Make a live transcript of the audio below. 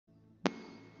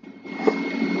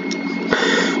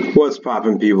What's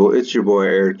poppin', people? It's your boy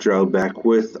Eric Drell back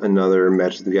with another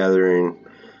Magic the Gathering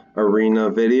arena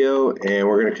video, and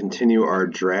we're gonna continue our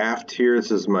draft here.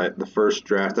 This is the first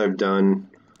draft I've done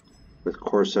with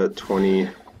Core Set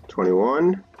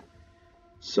 2021.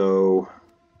 So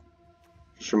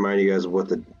just remind you guys of what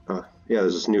the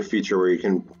there's this new feature where you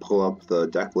can pull up the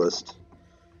deck list.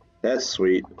 That's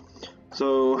sweet.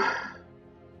 So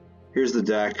here's the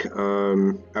deck.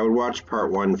 I would watch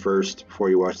part 1 first before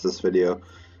you watch this video.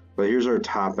 But here's our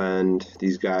top end.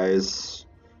 These guys,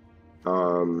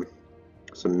 some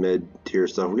mid-tier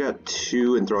stuff. We got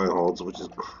 2 enthralling holds, which is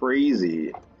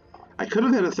crazy. I could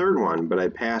have had a third one, but I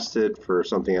passed it for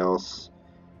something else.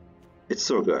 It's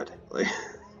so good. Like,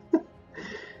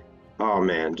 oh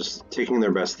man, just taking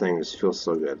their best things feels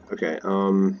so good. Okay,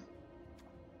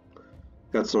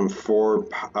 got some 4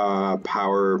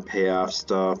 power payoff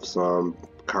stuff, some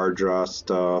card draw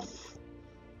stuff,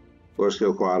 lower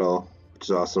skill quaddle, which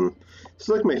is awesome. This is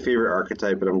like my favorite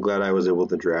archetype, but I'm glad I was able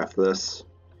to draft this.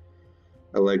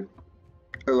 I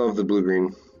love the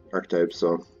blue-green archetype,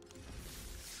 so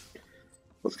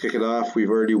let's kick it off. We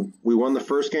won the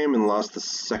first game and lost the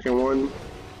second one,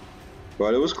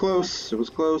 but it was close. It was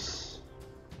close.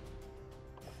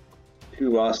 We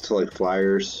lost to like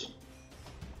Flyers,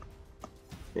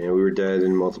 and we were dead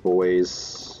in multiple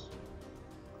ways.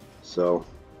 So,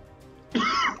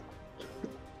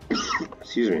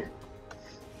 excuse me.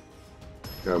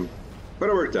 But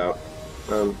it worked out.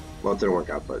 Well, it didn't work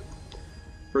out, but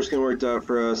first game worked out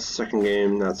for us. Second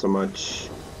game, not so much.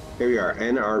 Here we are,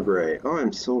 NR Gray. Oh,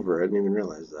 I'm silver. I didn't even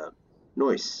realize that.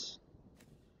 Nice.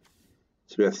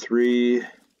 So we have 3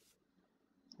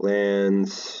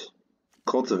 lands,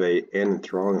 cultivate, and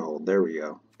enthralling hold. There we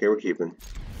go. Okay, we're keeping.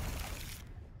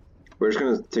 We're just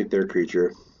gonna take their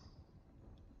creature.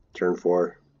 Turn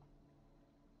 4.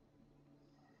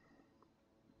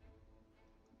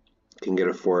 Can get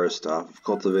a forest off of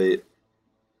cultivate.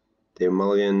 They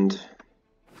mulliganed,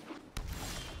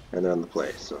 and they're on the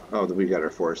play. So, oh, we got our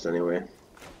forest anyway.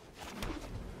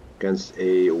 Against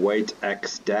a white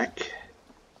X deck.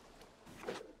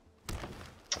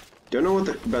 Don't know what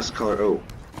the best color. Oh,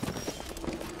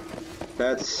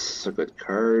 that's a good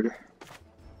card.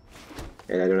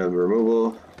 And I don't have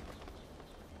removal.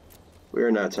 We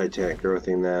are not Titanic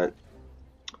growthing that.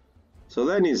 So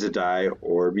that needs to die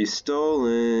or be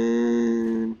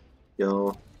stolen,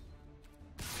 y'all.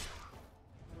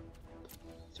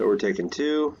 So we're taking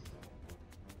 2.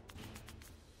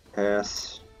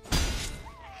 Pass.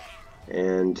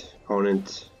 And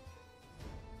opponent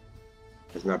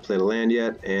has not played a land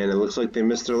yet, and it looks like they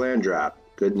missed their land drop.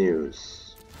 Good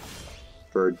news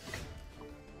for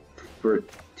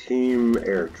Team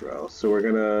Eric Drell. So we're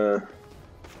gonna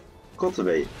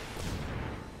cultivate.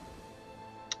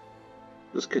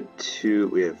 Let's get 2.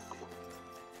 We have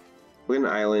put an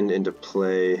island into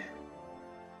play.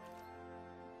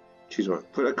 Choose one.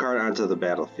 Put a card onto the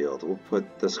battlefield. We'll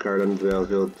put this card onto the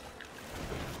battlefield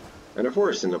and a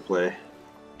forest into play.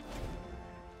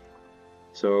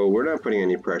 So we're not putting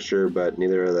any pressure, but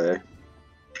neither are they.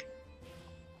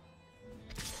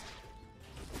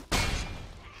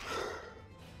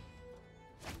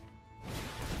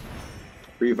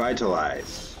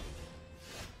 Revitalize.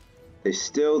 They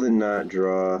still did not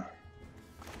draw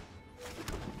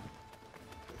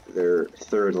their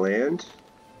 3rd land.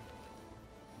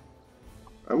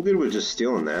 I'm good with just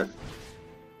stealing that.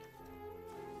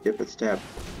 Yep, it's tapped.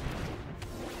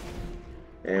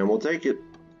 And we'll take it.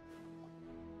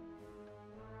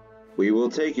 We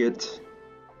will take it.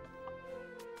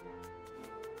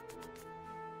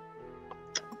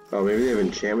 Oh, maybe they have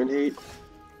enchantment hate?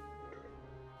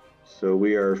 So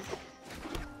we are...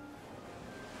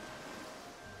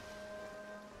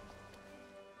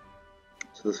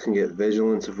 So this can get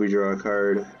vigilance if we draw a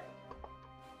card.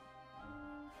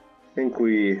 I think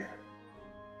we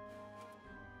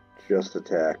just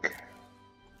attack.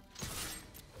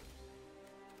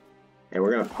 And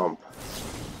we're gonna pump.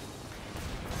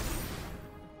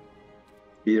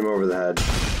 Beat him over the head.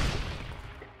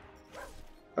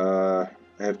 I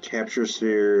have Capture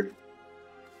Sphere,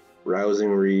 Rousing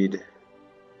Reed.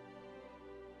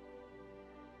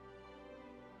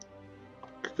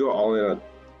 Could go all in on...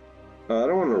 I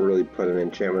don't want to really put an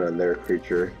enchantment on their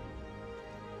creature.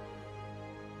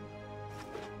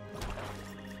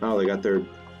 Oh, they got their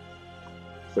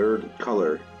 3rd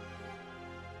color.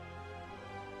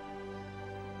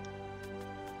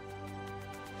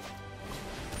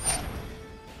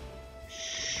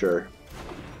 Sure.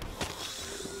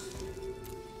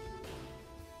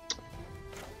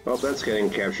 Well, that's getting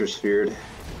Capture Sphered.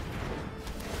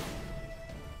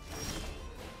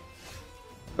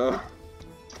 Oh.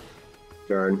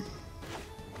 Darn.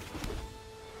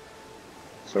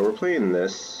 So we're playing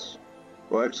this.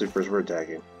 Well, actually, first we're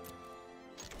attacking.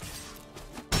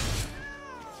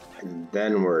 And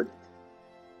then we're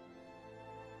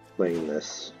playing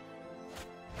this.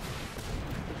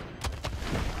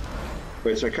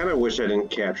 Which I kind of wish I didn't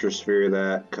capture Sphere of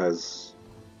that, because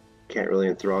can't really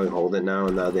enthrall and hold it now,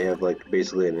 and now they have like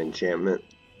basically an enchantment.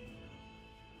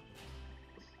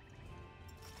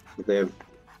 If they have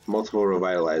multiple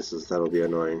revitalizes, that'll be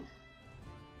annoying.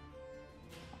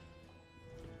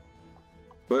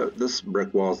 But this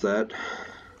brick wall's that.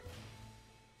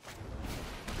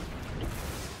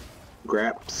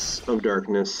 Graps of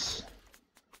Darkness.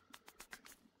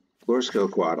 Floor Skill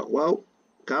Quaddle. Well,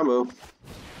 combo.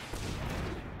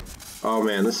 Oh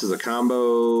man, this is a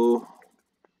combo.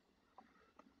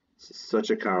 This is such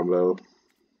a combo.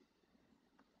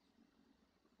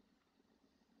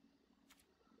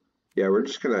 Yeah, we're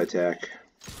just gonna attack.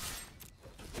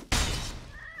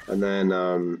 And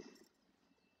then,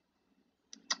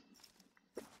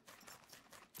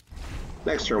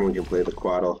 next turn we can play the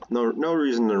Quaddle. No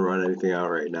reason to run anything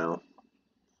out right now.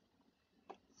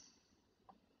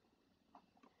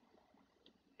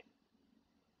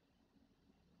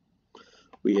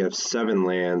 We have 7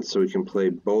 lands, so we can play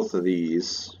both of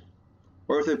these.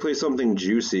 Or if they play something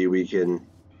juicy, we can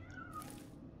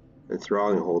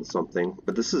enthrall and hold something.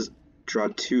 But this is draw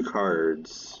 2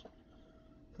 cards.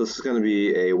 This is going to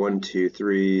be a 1, 2,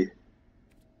 3,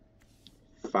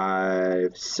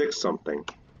 5, 6 something.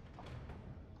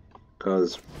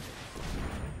 Because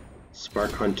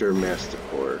Spark Hunter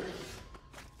Masticore.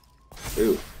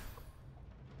 Ooh.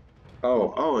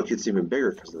 Oh, it gets even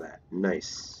bigger because of that.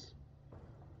 Nice.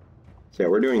 So yeah,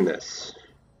 we're doing this.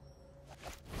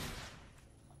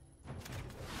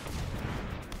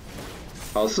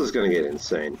 Oh, this is gonna get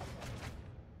insane.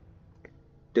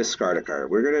 Discard a card.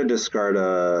 We're gonna discard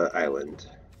a island.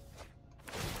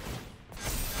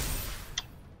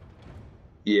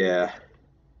 Yeah.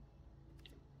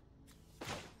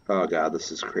 Oh god,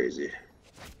 this is crazy.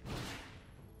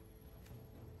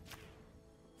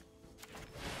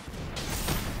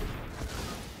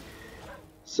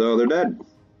 So they're dead.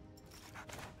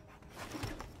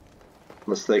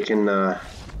 Unless they can,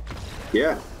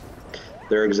 yeah.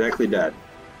 They're exactly dead.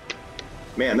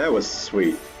 Man, that was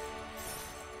sweet.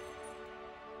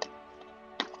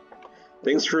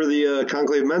 Thanks for the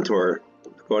Conclave Mentor,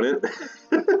 opponent.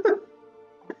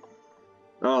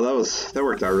 Oh, that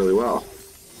worked out really well.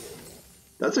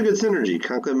 That's a good synergy,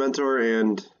 Conclave Mentor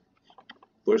and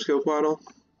Floor Skill Quaddle.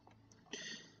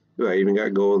 Ooh, I even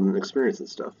got gold and experience and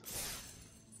stuff.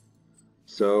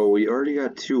 So we already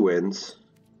got 2 wins.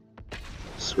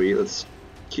 Sweet, let's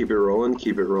keep it rolling,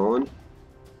 keep it rolling.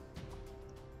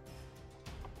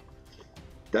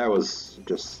 That was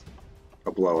just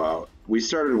a blowout. We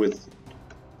started with,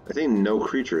 I think, no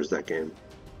creatures that game.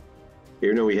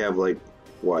 Even though we have like,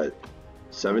 what,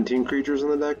 17 creatures in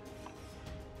the deck?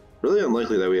 Really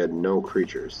unlikely that we had no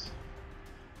creatures.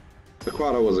 The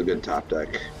Quaddle was a good top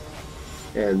deck.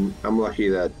 And I'm lucky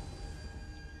that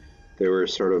they were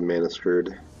sort of mana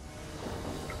screwed.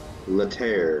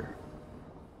 Later.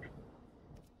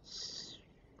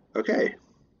 Okay.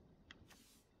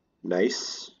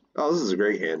 Nice. Oh, this is a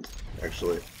great hand,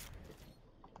 actually.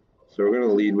 So we're going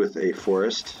to lead with a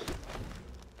forest.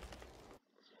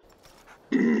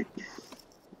 Play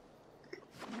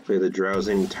the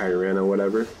Drowsing Tyranno,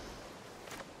 whatever.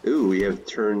 Ooh, we have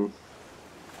turn...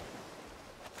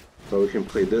 So we can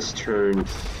play this turn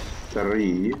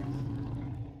 3.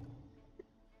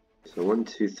 So 1,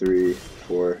 2, 3,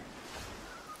 4.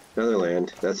 Another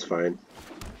land, that's fine.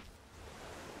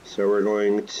 So we're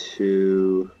going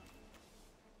to...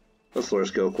 Let's Floor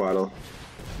Skill Quaddle.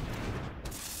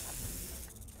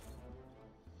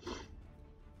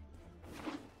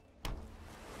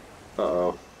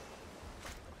 Uh-oh.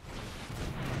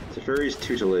 Teferi's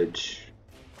Tutelage.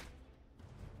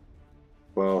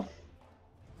 Well,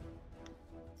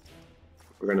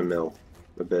 we're gonna mill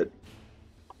a bit.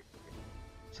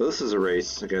 So this is a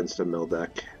race against a mill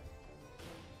deck.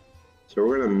 So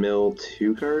we're gonna mill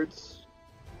 2 cards.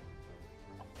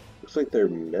 Looks like they're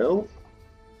mill?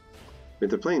 If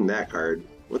they're playing that card,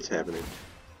 what's happening?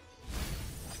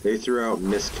 They threw out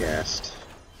Miscast.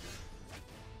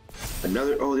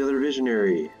 Another, oh, the other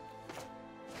Visionary.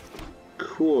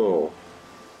 Cool.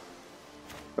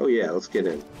 Oh yeah, let's get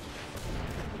in.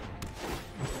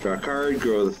 Draw a card,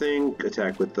 grow the thing,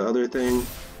 attack with the other thing.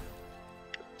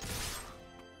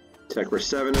 Attack for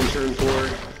 7 on turn 4.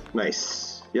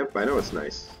 Nice. Yep, I know it's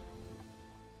nice.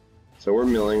 So we're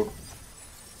milling.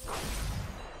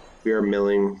 We are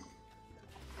milling.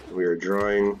 We are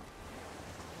drawing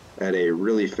at a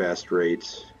really fast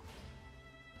rate.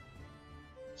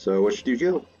 So what should you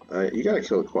kill? You gotta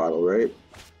kill a Quaddle, right?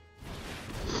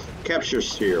 Capture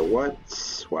Sphere, what?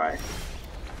 Why?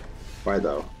 Why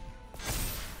though?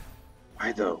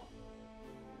 Why though?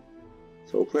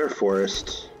 So we'll play our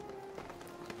Forest.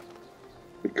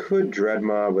 We could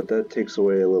Dreadmaw, but that takes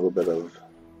away a little bit of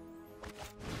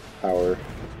power.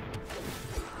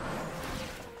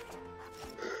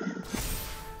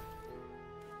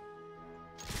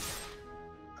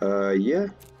 Yeah.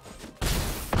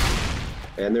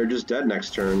 And they're just dead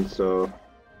next turn, so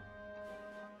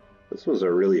this was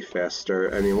a really fast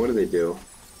start. I mean, what do they do?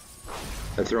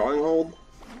 Enthralling Hold?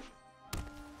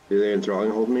 Do they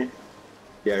Enthralling Hold me?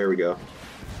 Yeah, here we go.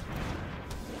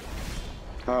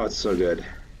 Oh, it's so good.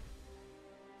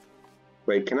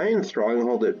 Wait, can I Enthralling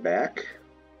Hold it back?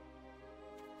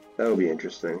 That would be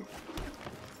interesting.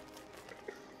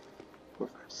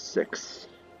 6.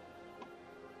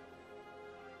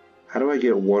 How do I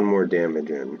get one more damage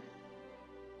in?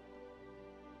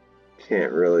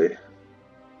 Can't really.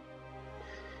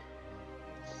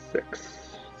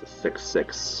 6. It's a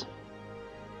 6/6.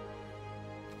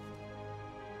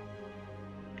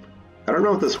 I don't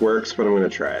know if this works, but I'm gonna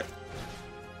try it.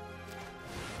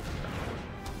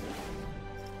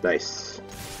 Nice.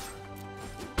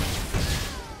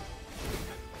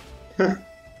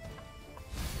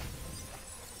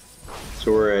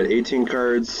 So we're at 18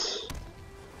 cards.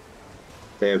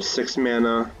 They have 6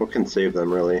 mana. What can save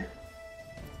them, really?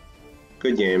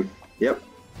 Good game. Yep.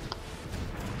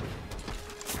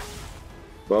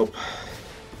 Well.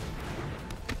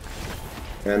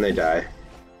 And they die.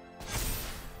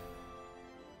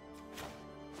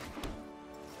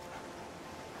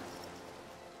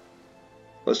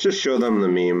 Let's just show them the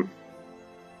meme.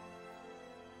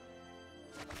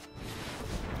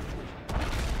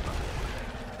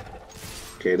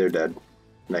 Okay, they're dead.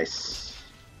 Nice.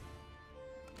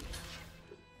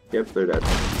 Yep, they're dead.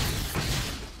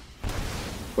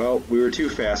 Well, we were too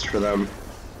fast for them.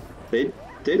 They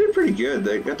did pretty good.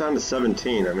 They got down to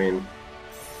 17. I mean,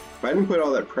 if I didn't put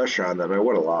all that pressure on them, I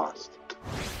would have lost.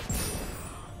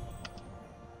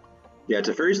 Yeah,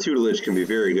 Teferi's tutelage can be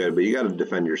very good, but you got to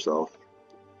defend yourself.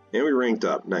 And we ranked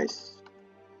up. Nice.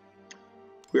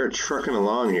 We are trucking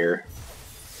along here.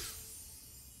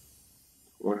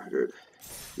 100.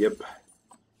 Yep.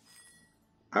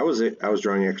 I was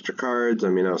drawing extra cards. I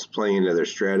mean, I was playing into their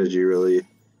strategy, really.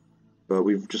 But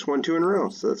we've just won 2 in a row,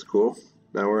 so that's cool.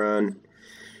 Now we're on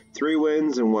 3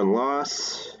 wins and 1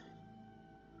 loss.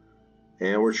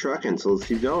 And we're trucking, so let's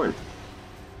keep going.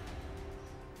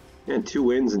 And 2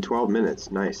 wins in 12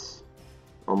 minutes. Nice.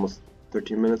 Almost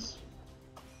 13 minutes.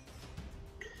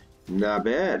 Not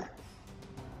bad.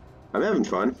 I'm having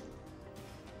fun.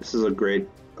 This is a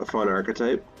fun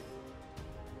archetype.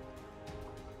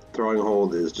 Enthralling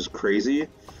Hold is just crazy.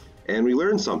 And we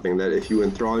learned something, that if you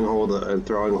Enthralling Hold an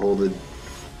Enthralling Holded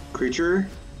creature,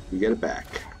 you get it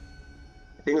back.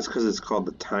 I think it's because it's called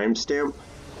the timestamp.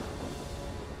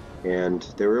 And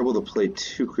they were able to play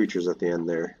 2 creatures at the end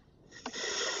there.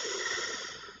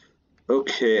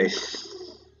 Okay, I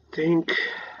think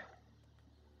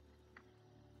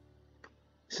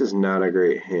this is not a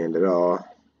great hand at all.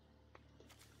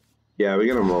 Yeah, we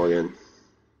got a mulligan.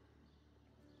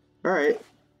 Alright.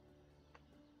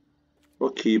 We'll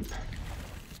keep.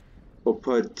 We'll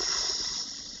put.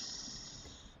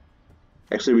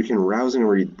 Actually, we can Rousing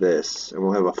Read this, and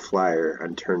we'll have a flyer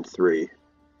on turn 3.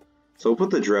 So we'll put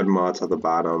the Dreadmaw at the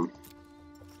bottom.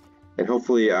 And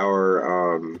hopefully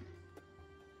our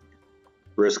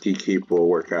risky keep will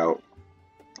work out.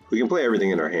 We can play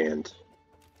everything in our hand.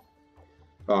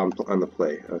 On the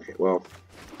play. Okay, well.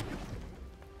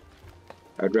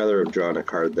 I'd rather have drawn a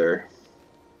card there.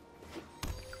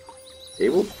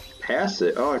 Able to pass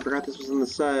it. Oh, I forgot this was in the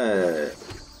set.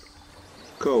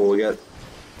 Cool, we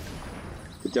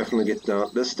definitely get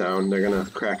this down. They're gonna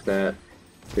crack that.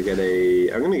 They get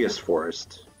a. I'm gonna guess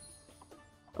Forest.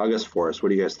 I'll guess Forest. What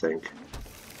do you guys think?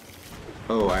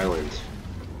 Oh, Island.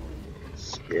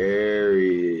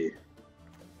 Scary.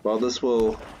 Well, this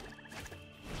will.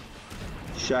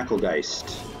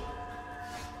 Shacklegeist.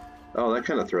 Oh, that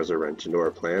kind of throws a wrench into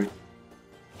our plan.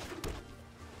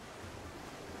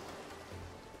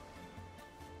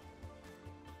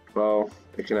 Well,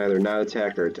 it can either not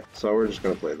attack or attack, so we're just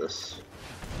going to play this.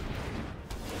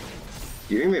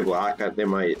 Do you think they block? They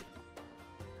might.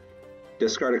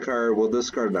 Discard a card, we'll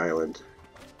discard an island.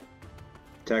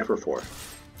 Attack for 4.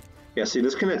 Yeah, see,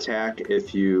 this can attack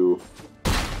if you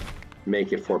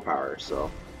make it 4 power,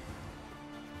 so.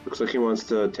 Looks like he wants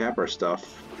to tap our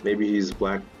stuff. Maybe he's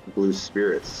blue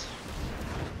spirits.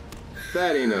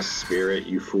 That ain't a spirit,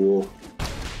 you fool.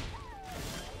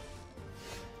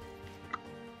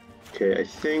 Okay, I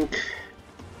think...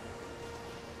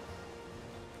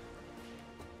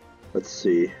 Let's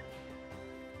see.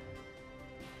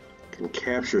 Can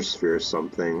capture sphere or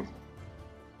something.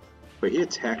 Wait, he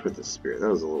attacked with the spirit. That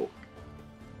was a little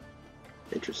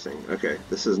interesting. Okay,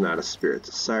 this is not a spirit. It's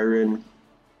a siren.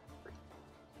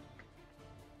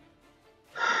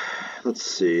 Let's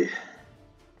see.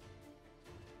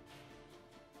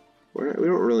 We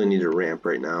don't really need a ramp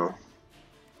right now.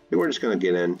 I think we're just going to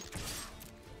get in.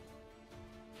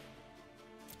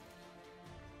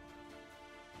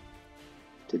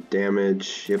 Did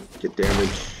damage. Yep, get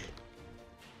damage.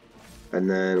 And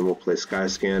then we'll play Sky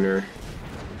Scanner.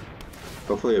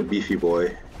 Hopefully a beefy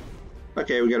boy.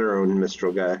 Okay, we got our own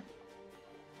Mistral guy.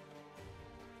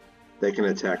 They can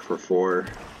attack for 4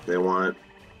 if they want.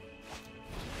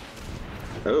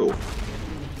 Oh.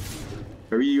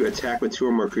 Whenever you attack with 2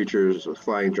 or more creatures with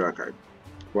flying, draw a card.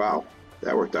 Wow,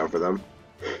 that worked out for them.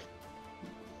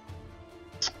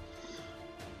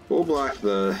 We'll block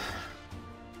the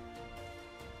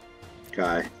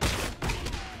guy.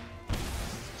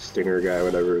 Stinger guy,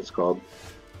 whatever it's called.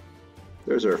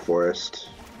 There's our forest.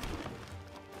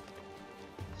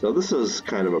 So this is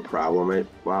kind of a problem.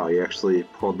 Wow, he actually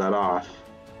pulled that off.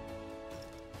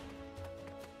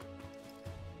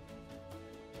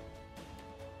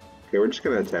 Okay, we're just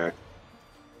gonna attack.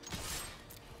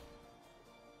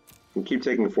 You can keep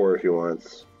taking 4 if he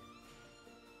wants.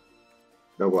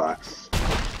 No blocks.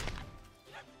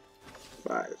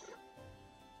 5.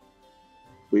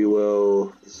 We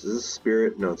will... This is a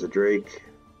spirit. No, it's a drake.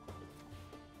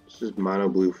 It's just mono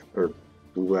blue or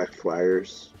blue black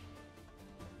flyers.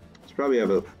 He probably has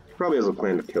a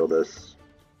plan to kill this.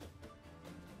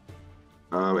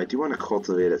 I do want to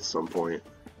cultivate at some point.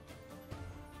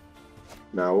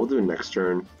 No, we'll do it next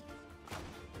turn.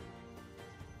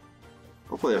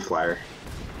 I'll play a flyer.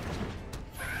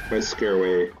 Might scare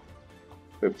away.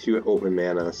 We have 2 open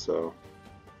mana, so...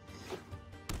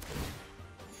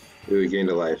 Ooh, we gained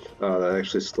a life. Oh, that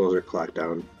actually slows our clock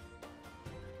down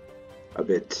a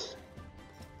bit.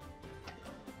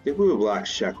 I think we would block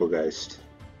Shacklegeist.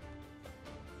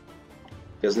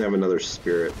 He doesn't have another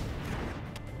spirit.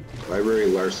 Library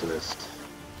Larcenist.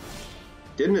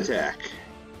 Didn't attack.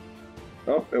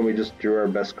 Oh, and we just drew our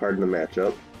best card in the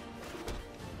matchup.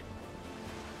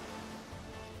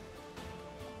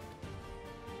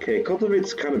 Okay,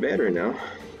 Cultivate's kind of bad right now.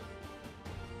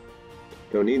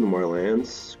 Don't need more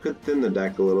lands. Could thin the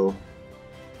deck a little.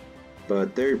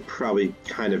 But they probably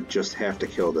kind of just have to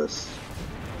kill this.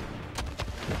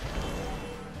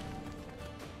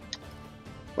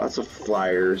 Lots of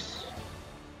flyers.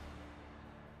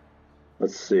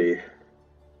 Let's see.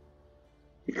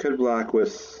 You could block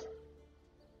with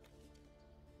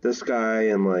this guy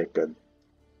and like a...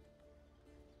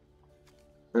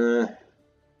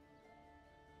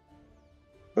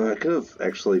 I could have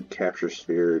actually capture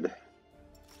sphered.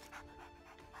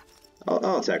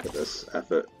 I'll attack with this.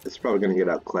 F it. It's probably going to get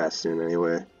outclassed soon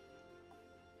anyway.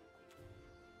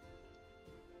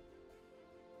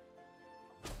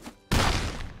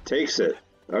 Takes it.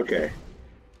 Okay.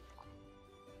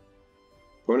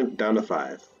 Going down to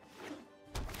 5.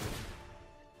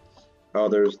 Oh,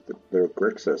 there's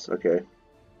Grixis. Okay.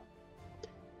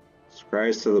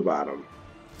 Surprise to the bottom.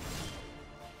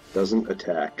 Doesn't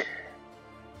attack.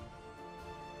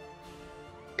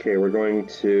 Okay, we're going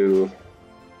to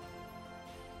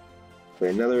play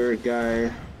another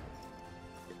guy.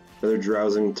 Another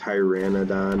Drowsing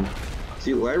Tyrannodon.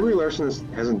 See, Library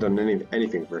Larcenist hasn't done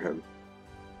anything for him.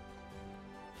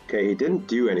 Okay, he didn't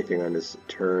do anything on his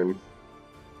turn.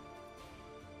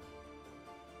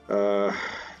 Let's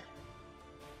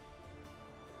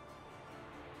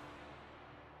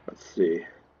see.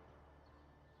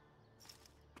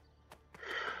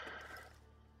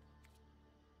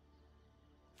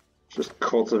 Just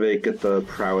cultivate, get the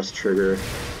prowess trigger.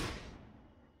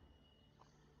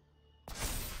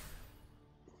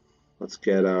 Let's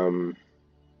get I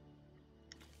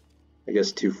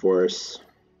guess 2 forests.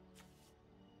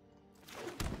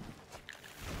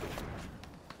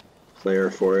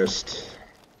 Player forest.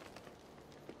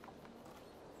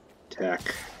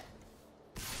 Attack.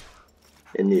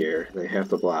 In the air. They have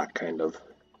to block, kind of.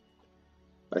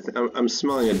 I'm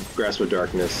smelling a Grasp of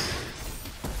Darkness.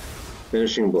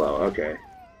 Finishing blow. Okay.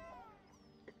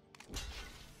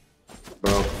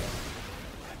 Well,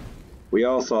 we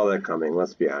all saw that coming.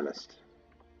 Let's be honest.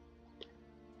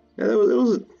 Yeah, it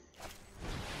was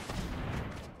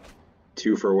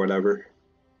 2 for whatever.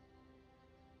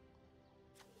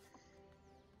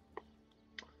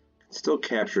 Still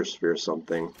capture sphere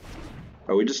something.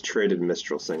 Oh, we just traded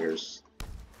Mistral Singers.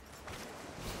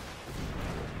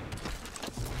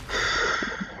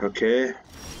 Okay.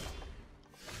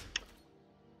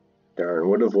 Darn,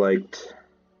 would have liked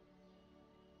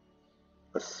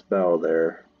a spell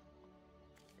there.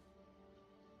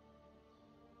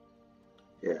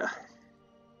 Yeah.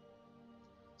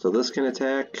 So this can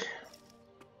attack.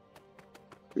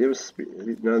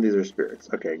 None of these are spirits.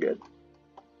 Okay, good.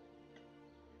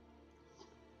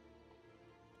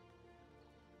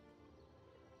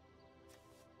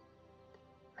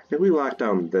 I think we locked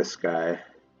down this guy.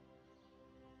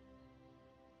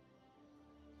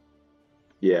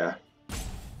 Yeah.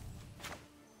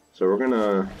 So we're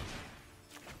gonna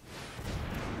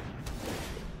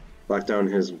lock down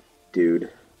his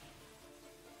dude.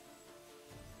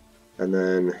 And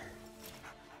then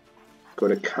go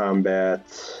to combat.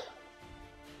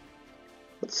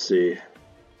 Let's see.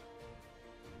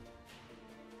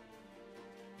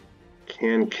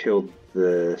 Can kill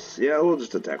this. Yeah, we'll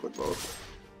just attack with both.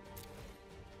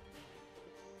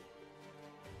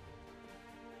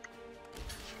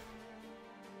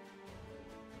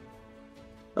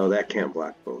 Oh, that can't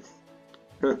block both.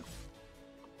 That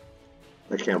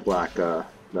can't block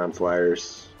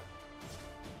non-flyers.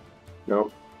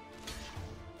 Nope.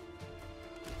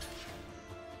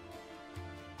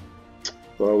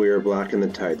 Well, we are blocking the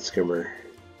Tide Skimmer.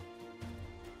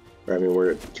 Or, I mean,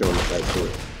 we're killing the Tide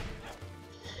Skimmer.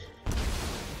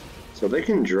 So they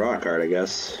can draw a card, I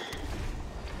guess.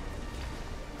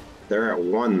 They're at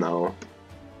 1 though.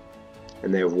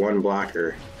 And they have 1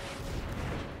 blocker.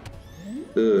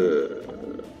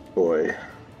 Ugh, boy.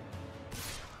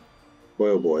 Boy,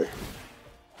 oh boy.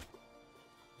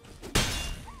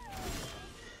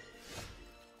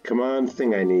 Come on,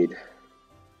 thing I need.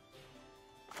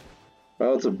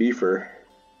 Well, it's a beefer.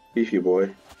 Beefy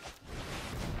boy.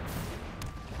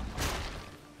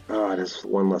 Oh, it has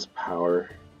 1 less power.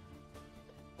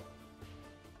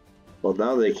 Well,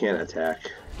 now they can't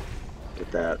attack with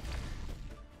that.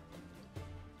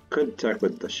 Could attack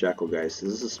with the Shackle guys.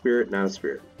 Is this a spirit? Not a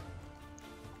spirit.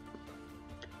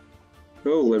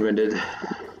 Oh, limited.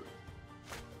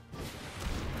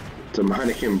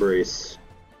 Demonic Embrace.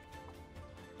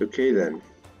 Okay then.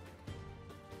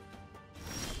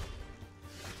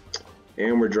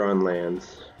 And we're drawing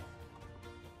lands.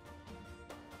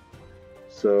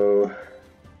 So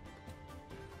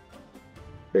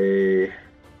they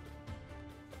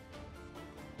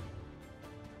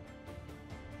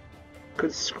could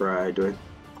scry, do I?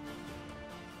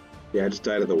 Yeah, I just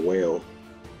died of the whale.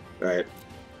 Alright.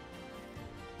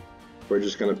 We're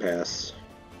just gonna pass.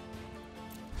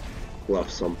 Bluff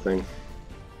something.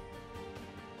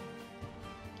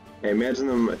 Hey, imagine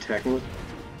them attacking with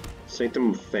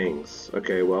Sanctum Fangs.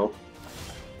 Okay, well.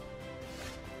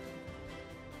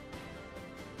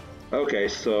 Okay,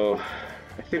 so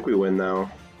I think we win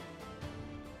now.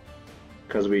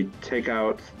 Because we take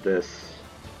out this.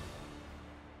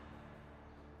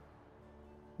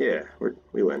 Yeah,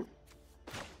 we win.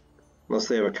 Unless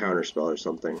they have a counter spell or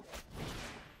something.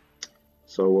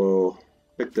 So we'll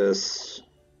pick this.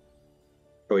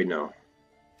 Oh wait, no.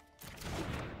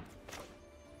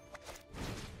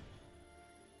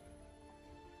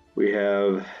 We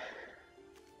have,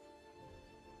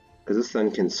 because this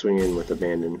then can swing in with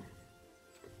Abandon.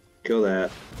 Kill that.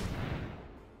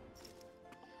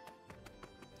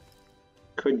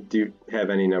 Could have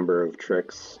any number of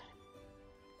tricks.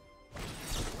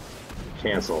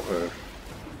 Cancel her. Of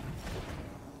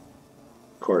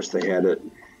course they had it.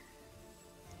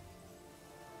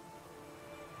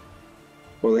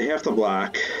 Well, they have to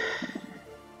block.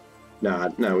 Nah,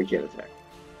 no, we can't attack.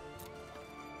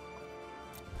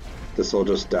 This will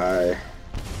just die.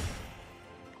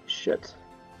 Shit.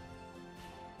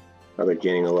 Now they're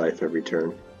gaining a life every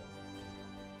turn.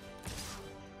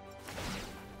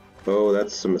 Oh,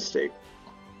 that's a mistake.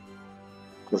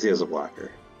 Unless he has a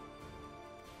blocker.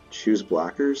 Choose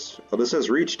blockers? Oh, this has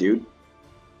reach, dude.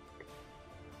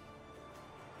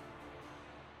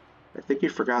 I think you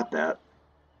forgot that.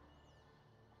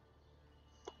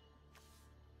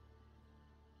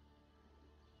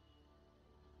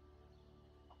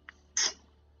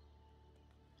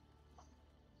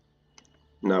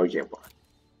 No, we can't block.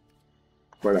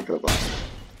 We're not going to block.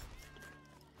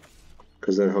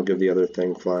 Because then he'll give the other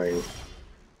thing flying.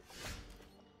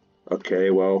 Okay,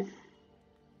 well.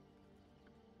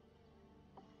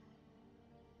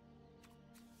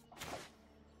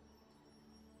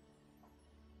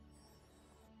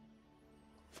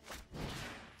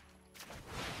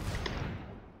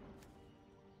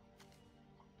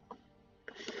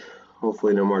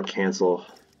 Hopefully no more cancel.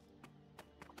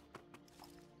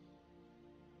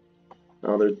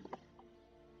 Oh, they're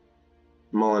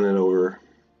mulling it over.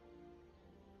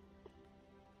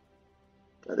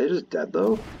 Are they just dead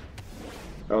though?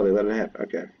 Oh, they let it happen.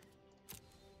 Okay.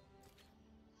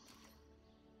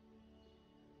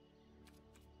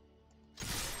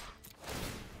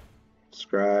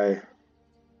 Scry.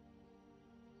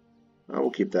 Oh,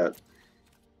 we'll keep that.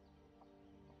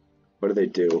 What do they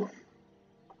do?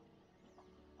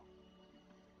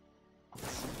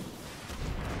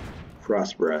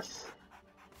 Frost Breath.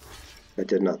 That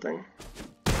did nothing.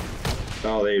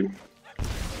 Oh,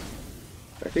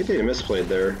 I think they misplayed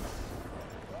there.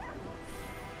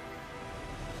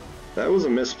 That was a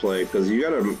misplay because you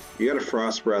gotta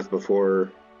Frost Breath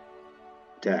before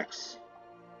attacks.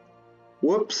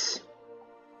 Whoops.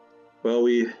 Well,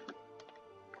 we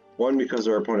won because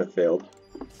our opponent failed.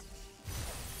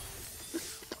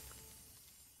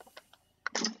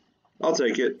 I'll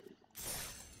take it.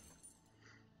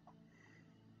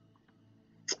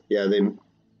 Yeah,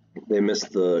 they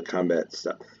missed the combat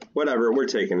stuff. Whatever, we're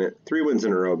taking it. 3 wins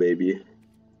in a row, baby.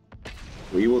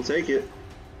 We will take it.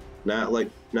 Not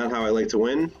how I like to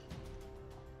win,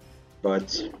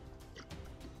 but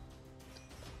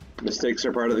mistakes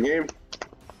are part of the game.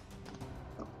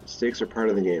 Mistakes are part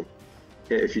of the game.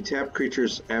 If you tap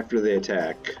creatures after they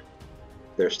attack,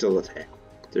 they're still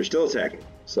attacking.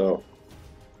 So,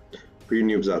 for you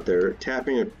noobs out there,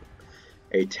 tapping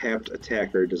a tapped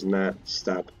attacker does not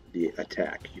stop the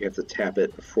attack. You have to tap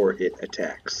it before it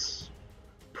attacks.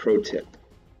 Pro tip.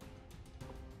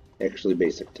 Actually,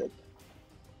 basic tip.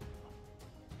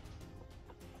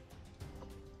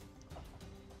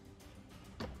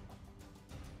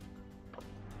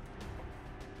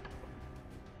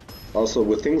 Also,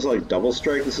 with things like Double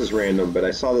Strike, this is random, but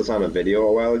I saw this on a video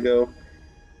a while ago.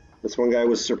 This one guy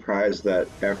was surprised that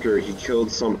after he killed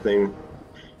something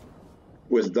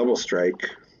with Double Strike,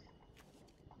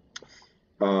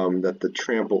 that the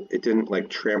trample, it didn't like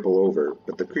trample over,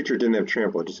 but the creature didn't have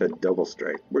trample, it just had Double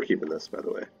Strike. We're keeping this, by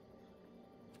the way.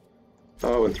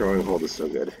 Oh, and Throwing Hold is so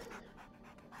good.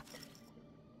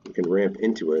 We can ramp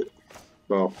into it.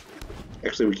 Well,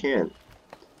 actually we can.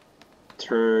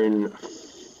 Turn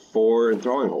 4 and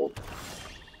Throwing Hold.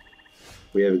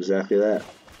 We have exactly that.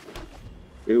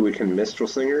 Ooh, we can Mistral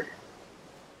Singer.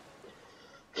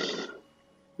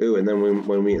 Ooh, and then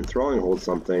when we Enthralling Hold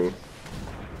something,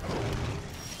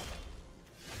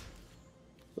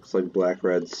 looks like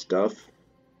black-red stuff.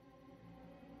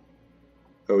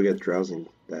 Oh, we got Drowsing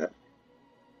that.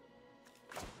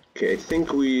 Okay, I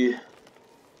think we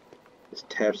just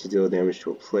taps to deal damage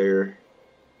to a player.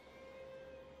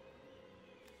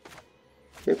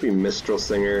 I think we Mistral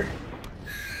Singer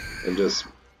and just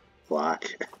block.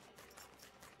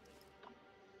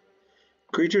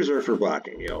 Creatures are for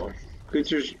blocking, yo.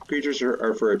 Creatures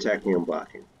are for attacking and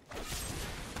blocking.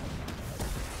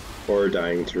 Or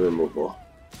dying to removal.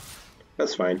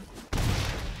 That's fine.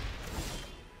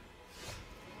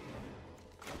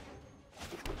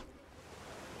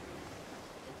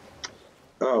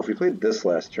 Oh, if we played this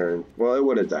last turn, well, it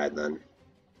would have died then.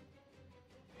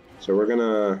 So we're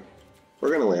gonna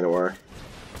Llanowar.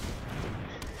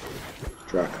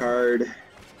 Draw a card.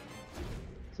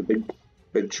 It's a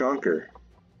big chonker.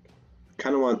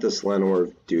 Kind of want this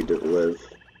Llanowar dude to live.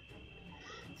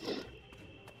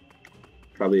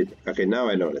 Probably, okay, now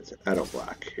I know it's, I don't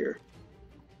block here.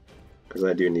 Because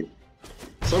I do need,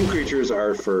 some creatures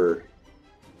are for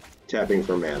tapping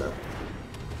for mana.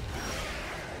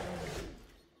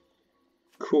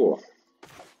 Cool.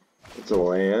 It's a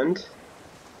land.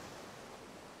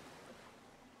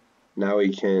 Now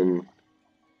we can,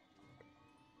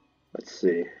 let's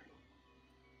see.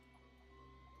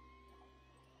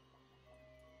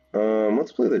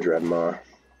 Let's play the Dreadmaw.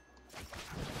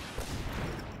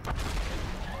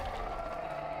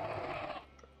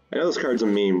 I know this card's a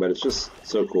meme, but it's just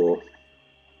so cool.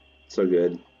 So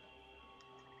good.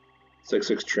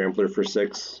 6/6 Trampler for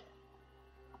 6.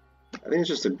 I think it's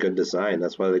just a good design,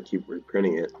 that's why they keep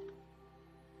reprinting it.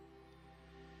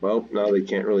 Well, now they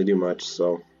can't really do much,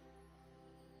 so...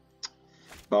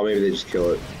 Oh, maybe they just kill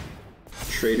it.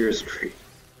 Trader's Creek.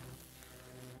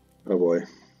 Oh boy.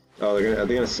 Oh, are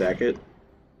they gonna sack it?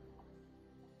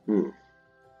 Oh,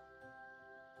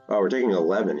 we're taking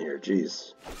 11 here,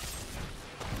 jeez.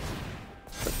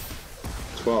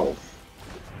 12.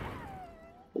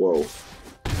 Whoa.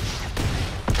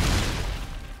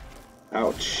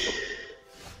 Ouch.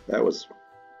 That was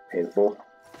painful.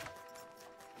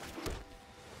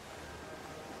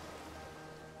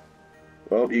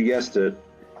 Well, you guessed it.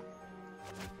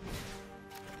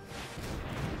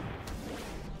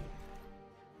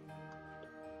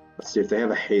 Let's see if they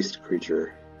have a haste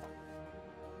creature.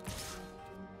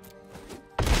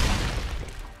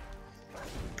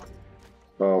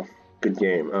 Oh, good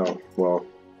game. Oh, well.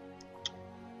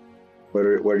 What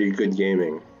are you good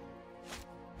gaming?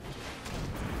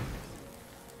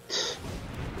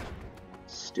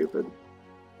 Stupid.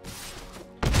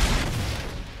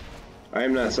 I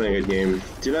am not saying good game.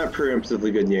 Do not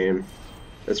preemptively good game.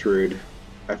 That's rude.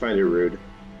 I find it rude.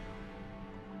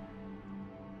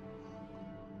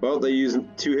 Well, they used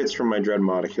 2 hits from my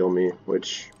Dreadmaw to kill me,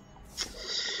 which...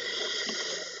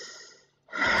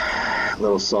 a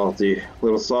little salty. A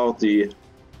little salty.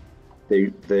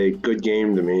 They good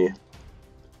gamed me,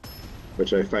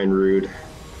 which I find rude.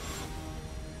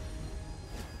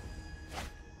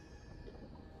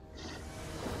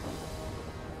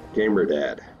 Gamer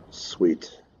Dad.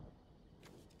 Sweet.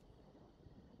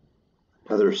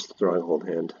 Another stronghold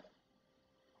hand.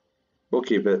 We'll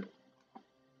keep it.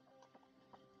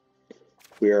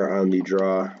 We are on the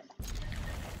draw.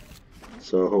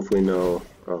 So hopefully no...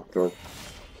 Oh, throwing...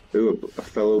 Ooh, a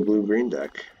fellow blue-green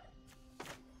deck.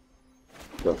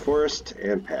 The forest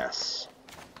and pass.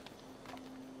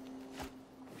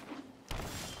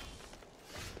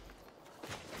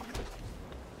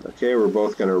 Okay, we're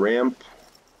both gonna ramp.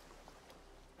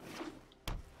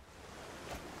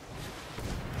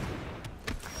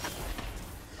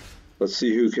 Let's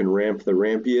see who can ramp the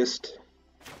rampiest.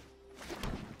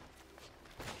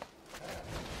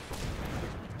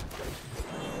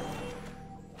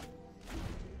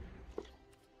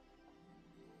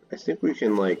 I think we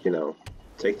can, like, you know,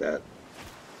 take that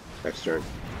next turn.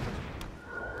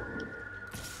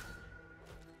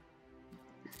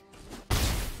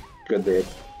 Good, they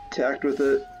attacked with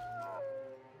it.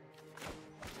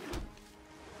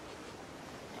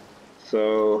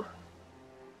 So,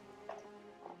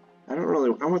 I don't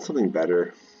really, I want something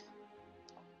better.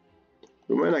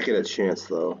 We might not get a chance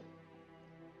though.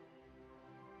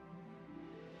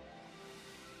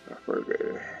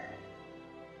 Burger.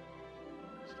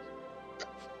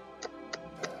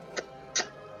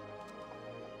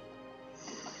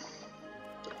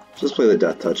 Just play the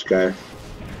Death Touch guy.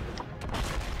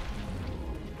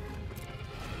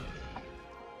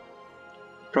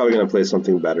 Probably gonna play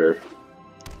something better.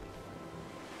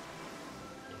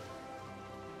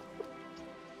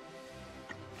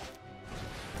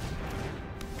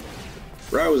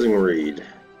 Rousing Reed.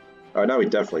 Oh, now we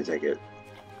definitely take it.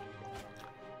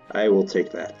 I will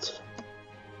take that.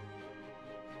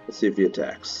 Let's see if he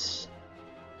attacks.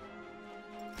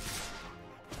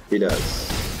 He does.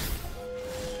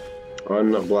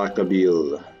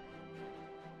 Unblockable.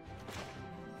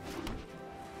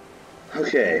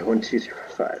 Okay, 1, 2, 3, 4,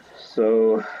 5.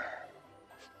 So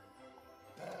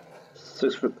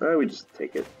 6 for. Oh, we just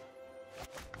take it.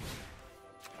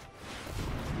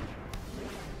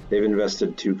 They've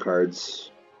invested 2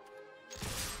 cards.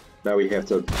 Now we have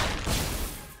to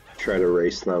try to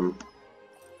race them.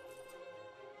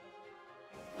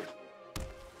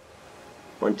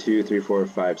 1, 2, 3, 4,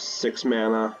 5, 6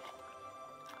 mana.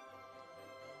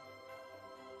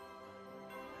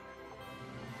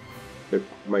 It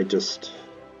might just...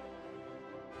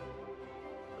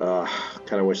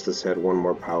 kind of wish this had 1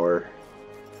 more power.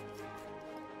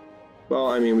 Well,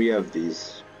 I mean, we have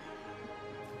these.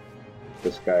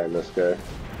 This guy and this guy.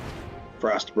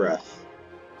 Frost Breath.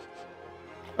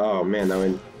 Oh man, that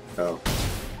one... Oh.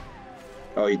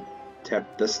 Oh, he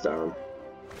tapped this down.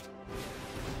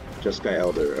 Just Guy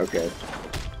Elder, okay.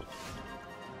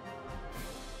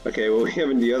 Okay, well we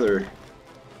have the other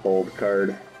old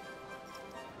card,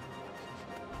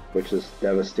 which is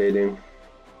devastating.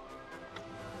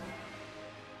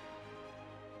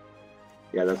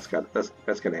 Yeah, that's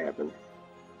gonna happen.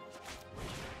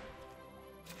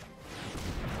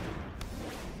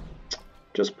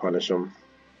 Just punish him.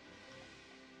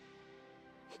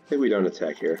 I think we don't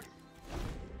attack here.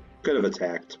 Could have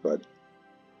attacked, but...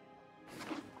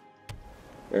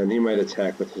 And he might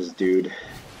attack with his dude.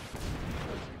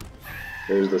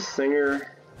 There's the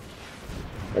Singer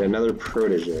and another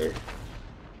Protege.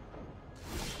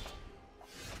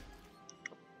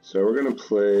 So we're gonna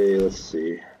play, let's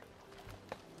see.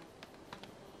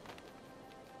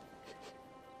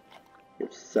 We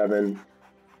have 7.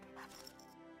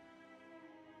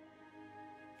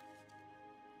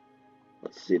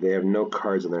 Let's see, they have no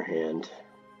cards in their hand.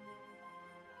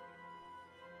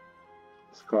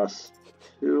 This costs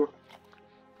 2.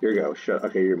 Here you go. Shut.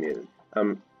 Okay, you're muted.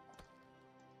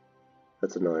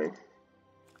 That's annoying.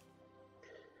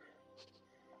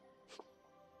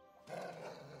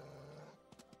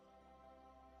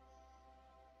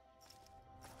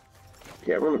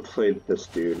 Okay, I'm gonna play this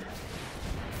dude.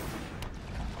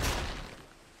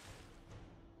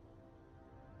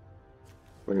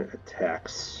 When it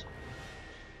attacks.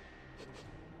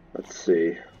 Let's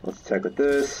see. Let's attack with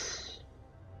this.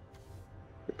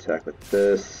 attack with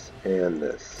this and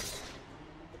this.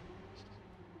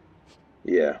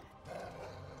 Yeah.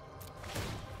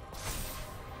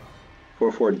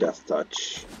 4/4 Death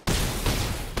Touch.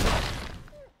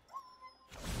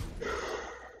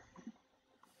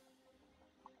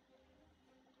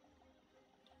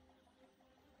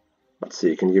 Let's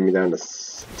see, can you get me down to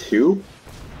 2?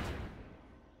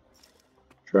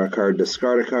 Draw a card,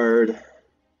 discard a card.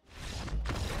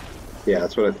 Yeah,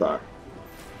 that's what I thought.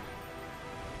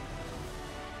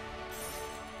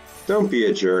 Don't be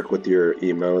a jerk with your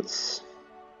emotes.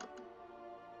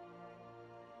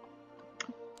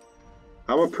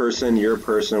 I'm a person, you're a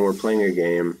person, we're playing a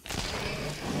game.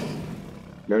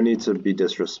 No need to be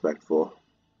disrespectful.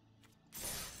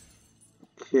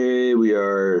 Okay, we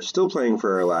are still playing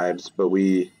for our lives, but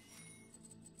we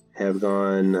have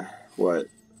gone, what,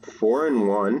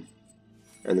 4-1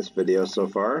 in this video so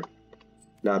far.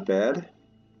 Not bad.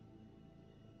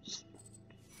 So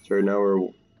right now we're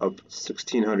up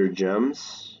 1,600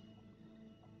 gems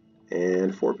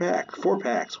and 4 packs. 4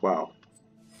 packs, wow.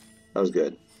 That was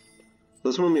good.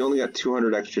 This one we only got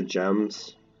 200 extra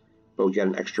gems, but we got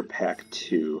an extra pack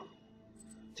too.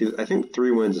 See, I think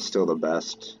 3 wins is still the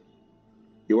best.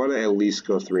 You want to at least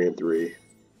go 3-3,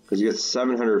 because you get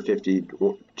 750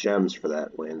 gems for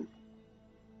that win.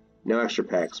 No extra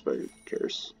packs, but who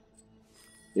cares?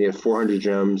 You have 400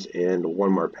 gems and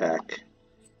 1 more pack,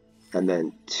 and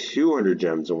then 200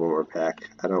 gems and 1 more pack.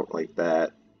 I don't like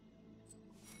that.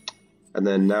 And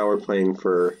then now we're playing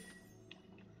for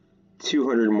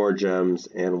 200 more gems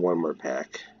and 1 more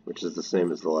pack, which is the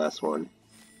same as the last one.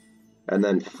 And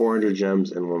then 400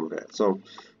 gems and 1 more pack. So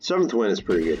 7th win is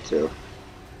pretty good too.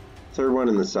 3rd one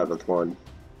and the 7th one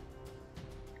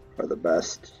are the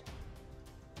best.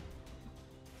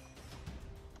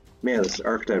 Man, this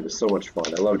archetype is so much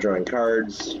fun. I love drawing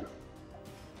cards.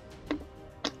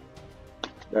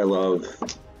 I love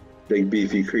big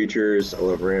beefy creatures. I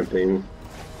love ramping.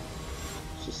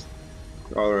 It's just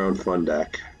all around fun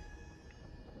deck.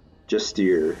 Just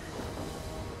steer.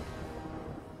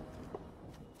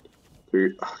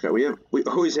 Oh God, we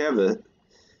always have it.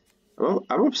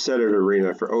 I'm upset at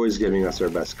Arena for always giving us our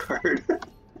best card.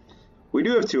 We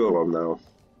do have 2 of them though,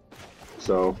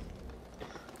 so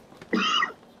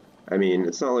I mean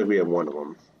it's not like we have 1 of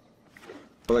them.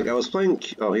 But like I was playing.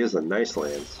 Oh, he has a nice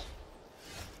lands.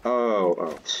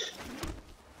 Oh.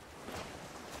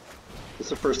 This is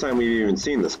the first time we've even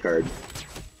seen this card.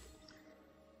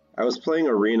 I was playing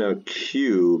Arena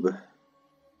Cube.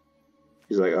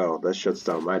 He's like, oh, that shuts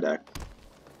down my deck.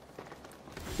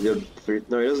 He did 3.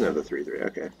 No, he doesn't have the 3/3.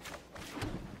 Okay.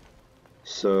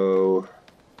 So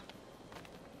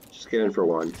just get in for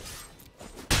 1,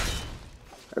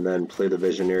 and then play the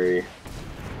Visionary.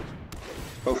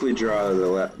 Hopefully, draw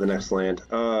the next land.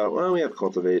 Well, we have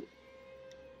Cultivate,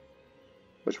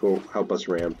 which will help us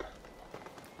ramp.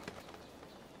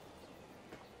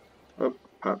 Oh,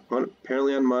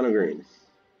 apparently on mono green.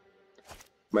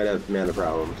 Might have mana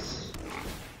problems.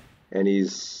 And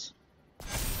he's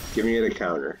giving it a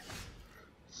counter.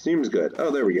 Seems good.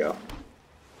 Oh, there we go.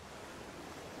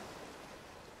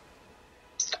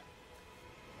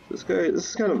 This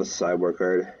is kind of a sideboard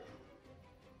card.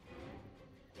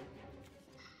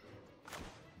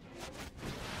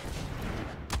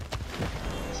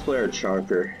 Let's play our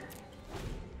Chonker.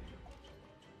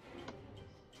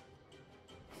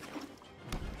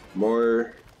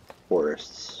 More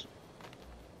forests.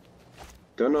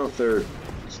 Don't know if they're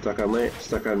stuck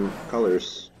on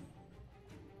colors.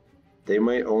 They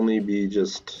might only be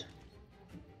just.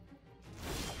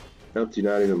 Nope, do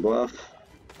not even bluff.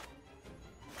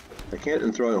 I can't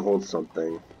enthrall and hold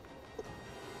something.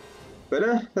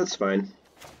 But that's fine.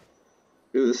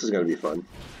 Ooh, this is gonna be fun.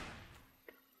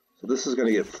 So this is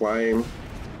gonna get flying.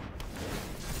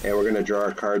 And we're gonna draw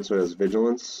our card so it has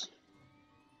vigilance.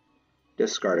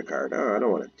 Discard a card. Oh, I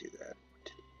don't want to do that.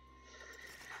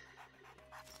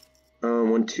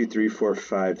 1, 2, 3, 4,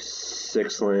 5,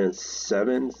 6 lands,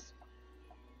 7.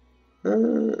 1,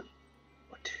 2,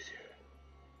 3.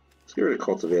 Let's get rid of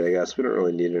Cultivate, I guess. We don't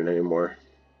really need it anymore.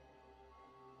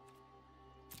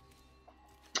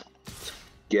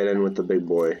 Get in with the big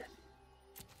boy.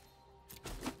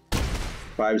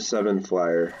 5/7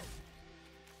 flyer.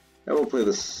 I won't play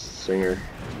the Singer.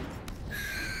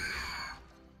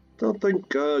 Don't think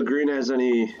green has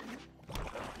any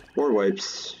board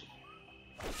wipes.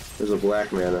 There's a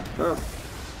black mana. Oh.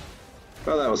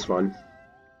 Well, that was fun.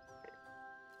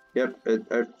 Yep,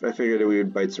 I figured we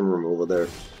would bite some removal there.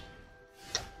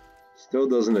 Still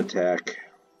doesn't attack.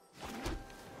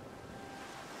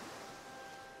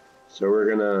 So we're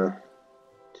gonna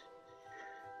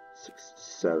 6,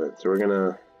 7. So we're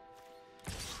gonna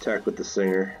Attack with the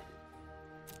Singer.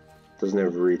 Doesn't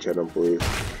have reach, I don't believe.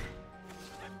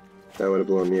 That would have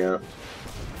blown me out.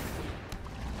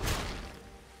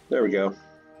 There we go.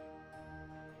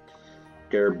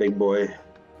 Get our big boy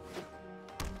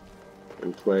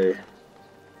and play.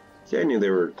 See, I knew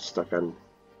they were stuck on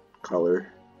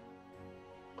color.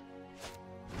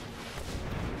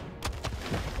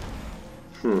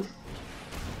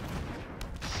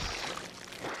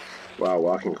 Wow,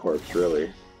 walking corpse,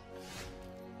 really.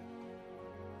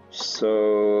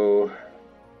 So...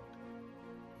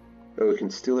 oh, we can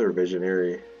steal our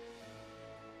visionary.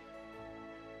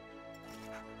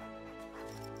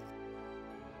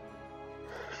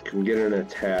 Can get an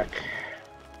attack.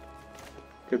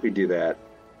 I think we do that.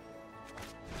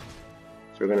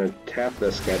 So we're gonna tap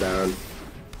this guy down.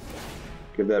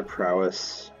 Give that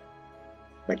prowess.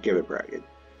 Not give it bracket.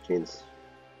 Gains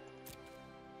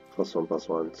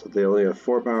 +1/+1. So they only have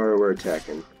 4 power, we're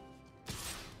attacking.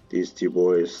 These two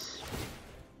boys.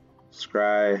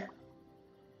 Scry.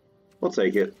 We'll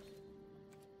take it.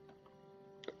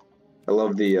 I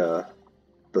love the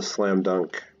slam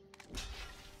dunk.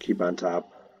 Keep on top.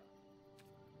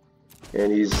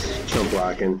 And he's chump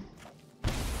blocking.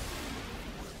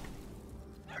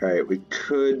 Alright, we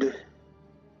could...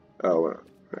 oh,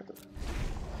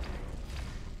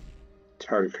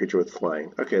 target creature with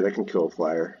flying. Okay, that can kill a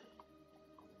flyer.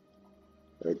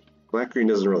 Black-green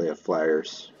doesn't really have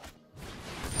flyers.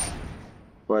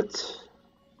 But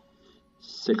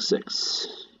 6/6.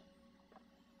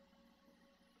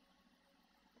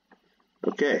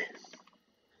 Okay.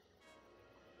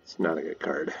 It's not a good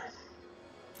card.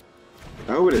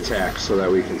 I would attack so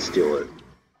that we can steal it.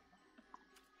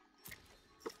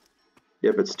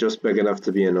 Yep, it's just big enough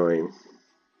to be annoying.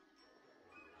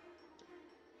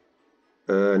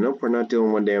 Nope, we're not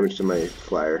dealing 1 damage to my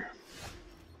flyer.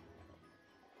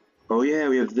 Oh yeah,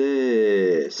 we have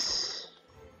this.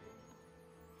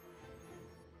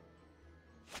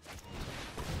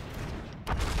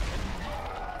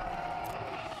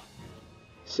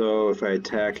 So if I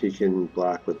attack, he can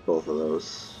block with both of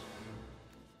those.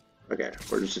 Okay,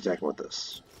 we're just attacking with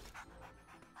this.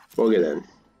 We'll get in.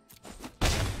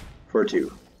 For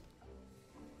 2.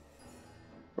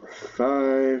 Or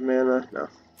 5 mana? No.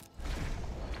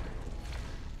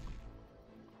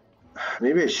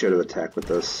 Maybe I should have attacked with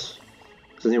this.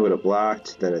 Because then he would have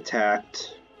blocked, then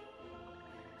attacked.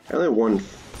 I only have 1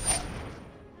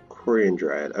 Quarian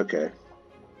Dryad. Okay.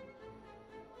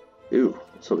 Ooh,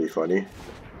 this will be funny.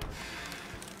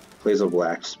 Plays a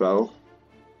black spell.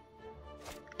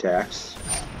 Attacks.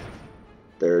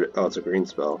 There. Oh, it's a green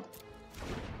spell.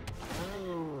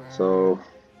 So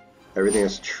everything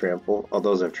has trample. Oh,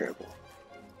 those have trample.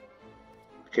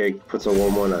 Okay, puts a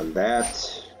 1/1 on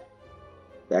that.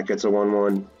 That gets a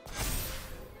 1/1.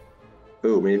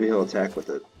 Ooh, maybe he'll attack with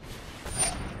it.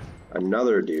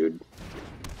 Another dude.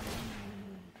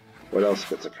 What else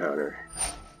gets a counter?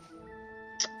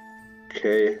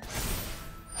 Okay.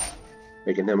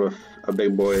 Making him a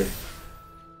big boy.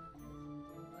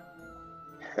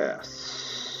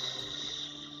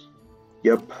 Pass.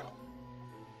 Yep.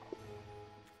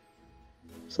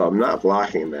 So I'm not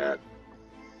blocking that.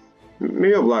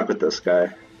 Maybe I'll block with this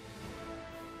guy.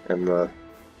 And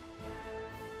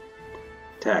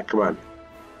attack, come on.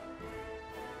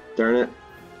 Darn it.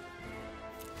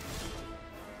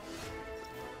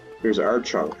 Here's our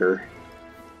chunker.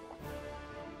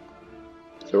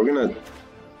 So we're gonna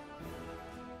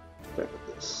attack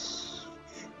with this.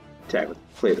 Attack with,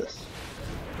 play this.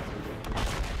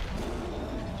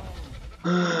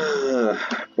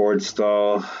 Board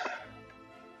stall.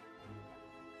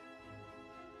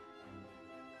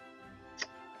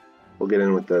 We'll get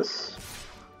in with this.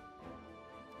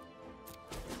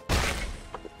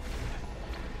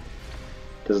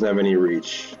 Doesn't have any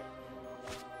reach.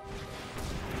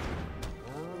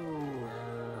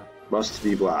 Must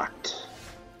be blocked.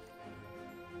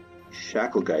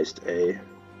 Shacklegeist A.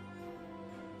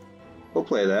 We'll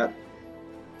play that.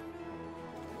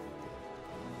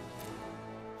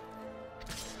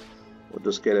 We'll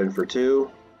just get in for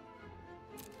 2.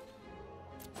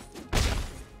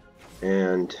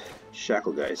 And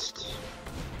Shacklegeist.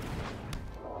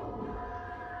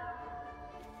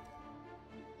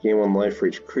 Gain 1 life for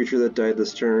each creature that died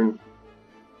this turn.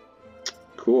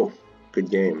 Cool. Good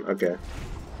game. Okay.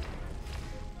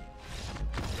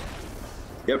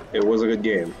 Yep, it was a good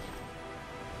game.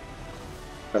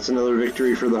 That's another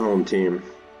victory for the home team.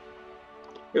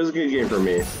 It was a good game for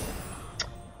me.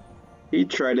 He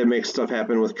tried to make stuff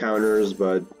happen with counters,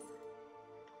 but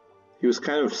he was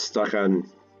kind of stuck on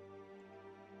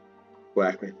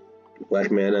black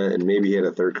mana, and maybe he had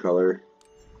a third color.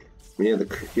 I mean,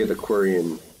 he had the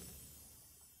Quarian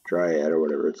Dryad or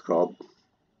whatever it's called.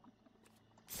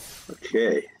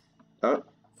 Okay. Oh,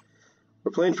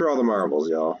 we're playing for all the marbles,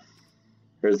 y'all.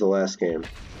 Here's the last game.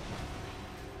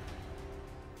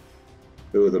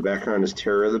 Ooh, the background is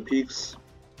Terror of the Peaks.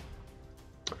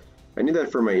 I need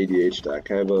that for my EDH deck.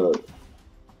 I have a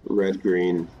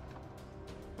red-green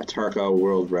Atarka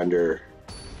World Render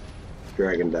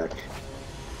dragon deck,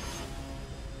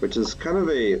 which is kind of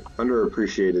a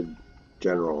underappreciated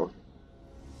general.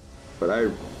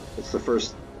 But it's the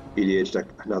first EDH deck.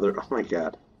 Another, oh my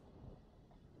god.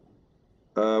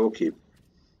 We'll keep.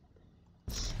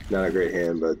 It's not a great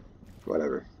hand, but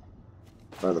whatever.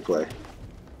 On the play.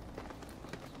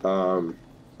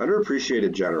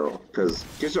 Underappreciated general, because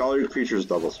gives all your creatures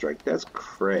double strike. That's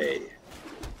cray.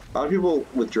 A lot of people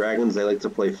with dragons, they like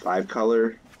to play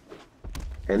 5-color,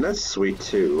 and that's sweet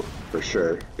too, for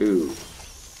sure. Ooh.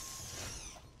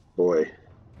 Boy.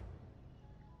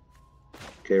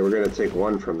 Okay, we're gonna take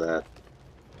 1 from that.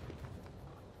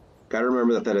 Gotta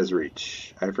remember that has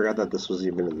reach. I forgot that this was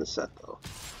even in the set, though.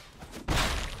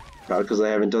 Probably because I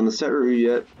haven't done the set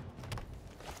review yet.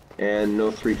 And no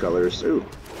 3 colors. Ooh.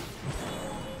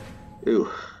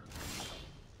 Ooh.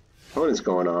 Opponent's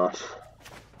going off.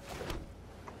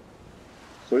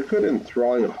 So we could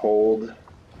enthralling hold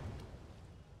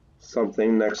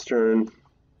something next turn.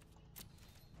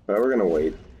 But we're gonna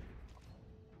wait.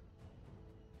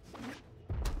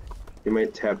 We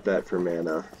might tap that for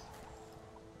mana.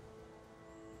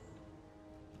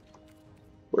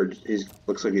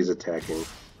 Looks like he's attacking.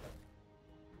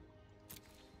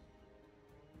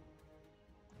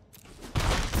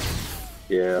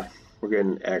 Yeah, we're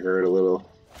getting aggroed a little.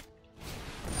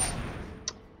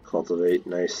 Cultivate,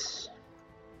 nice.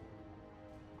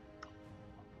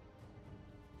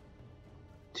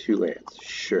 2 lands,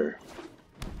 sure.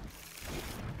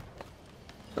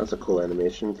 That's a cool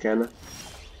animation, kinda.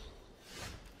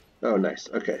 Oh, nice,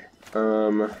 okay.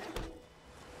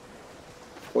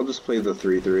 We'll just play the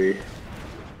 3/3.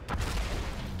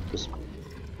 Just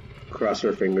cross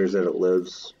our fingers that it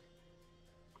lives.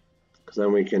 Because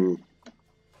then we can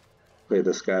play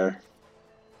this guy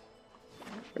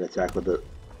and attack with it.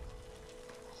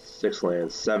 6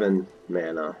 lands, 7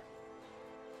 mana.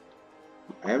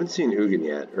 I haven't seen Ugin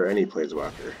yet, or any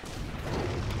Planeswalker.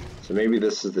 So maybe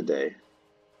this is the day.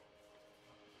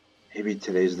 Maybe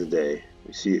today's the day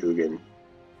we see Ugin.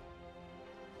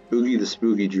 Oogie the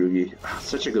Spooky Droogie. Oh,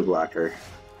 such a good blocker.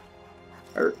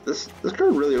 This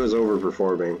card really was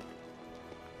overperforming.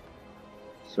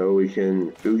 So we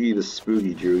can Oogie the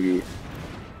Spooky Droogie.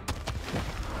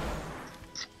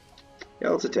 Yeah,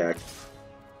 let's attack.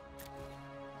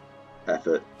 F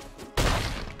it.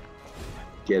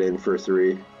 Get in for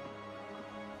 3.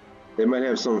 They might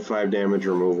have some 5 damage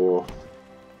removal.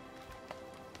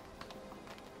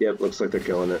 Yep, looks like they're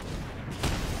killing it.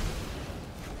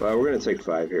 Well, we're going to take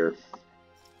 5 here.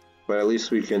 But at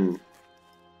least we can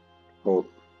hold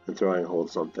and try and hold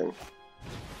something.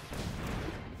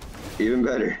 Even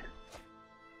better.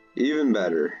 Even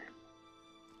better.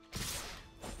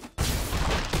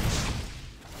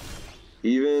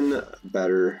 Even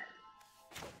better.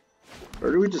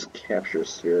 Or do we just capture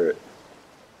Spirit?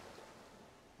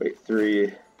 Wait,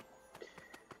 3,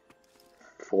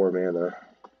 4 mana.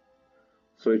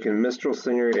 So we can Mistral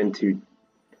Singer into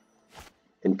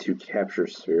Capture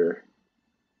Sphere.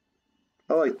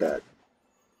 I like that.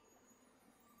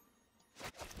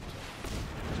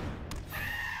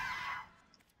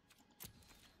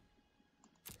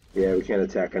 Yeah, we can't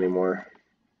attack anymore.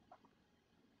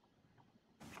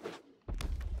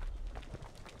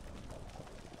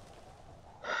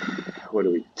 What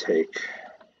do we take?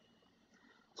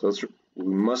 So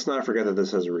we must not forget that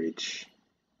this has reach.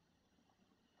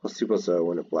 +2/+0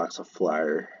 when it blocks a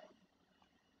flyer.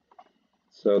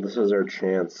 So this is our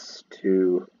chance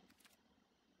to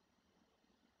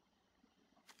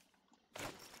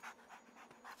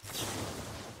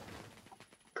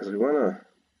because we want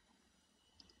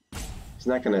to. He's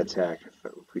not going to attack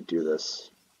if we do this.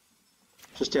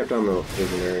 Just tap down the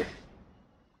Visionary.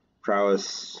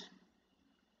 Prowess.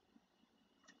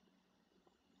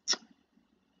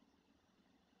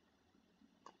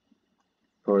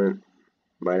 Opponent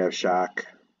might have Shock.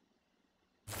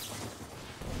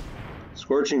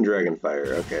 Scorching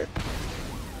Dragonfire, okay.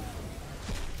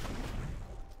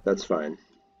 That's fine.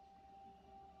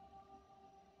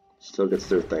 Still gets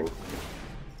their thing.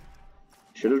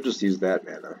 Should have just used that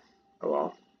mana. Oh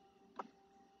well.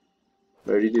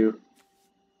 What did he do?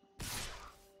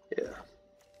 Yeah.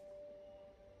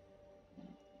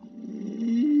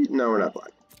 No, we're not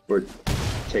blind. We're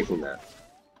taking that.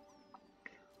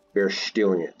 We are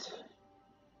stealing it.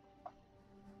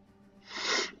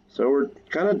 So we're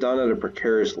kind of done at a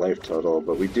precarious life total,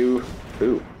 but we do...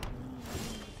 Ooh.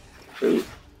 Ooh.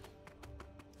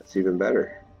 That's even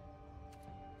better.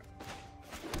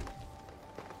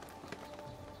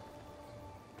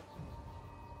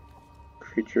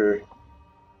 Creature...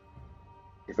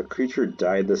 If a creature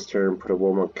died this turn, put a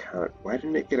 1/1 counter. Why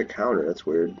didn't it get a counter? That's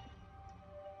weird.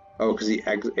 Oh, because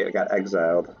it got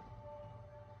exiled.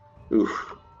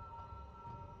 Oof.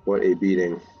 What a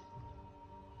beating.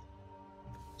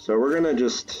 So we're gonna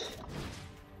just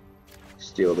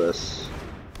steal this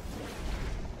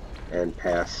and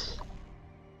pass.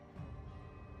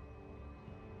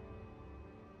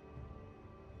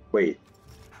 Wait.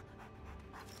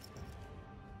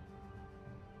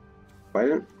 Why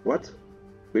didn't... What?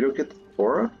 We don't get the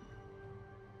aura?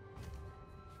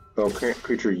 Oh,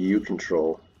 creature you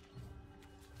control.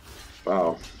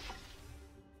 Wow.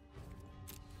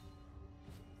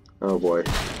 Oh boy.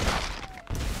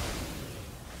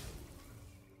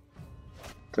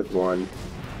 Took one.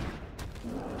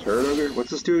 Turret ogre?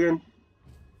 What's this do again?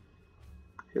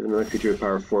 If another creature with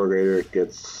power 4 or greater, it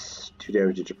gets 2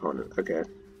 damage each opponent. Okay.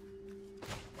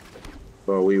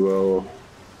 Well, we will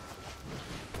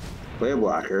play a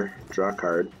blocker, draw a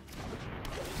card.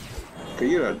 Could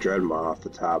get a Dreadmaw off the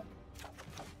top.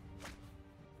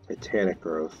 Titanic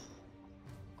Growth.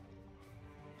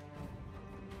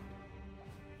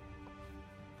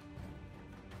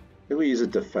 Maybe we use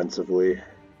it defensively.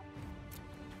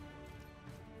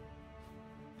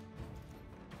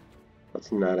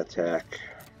 Let's not attack.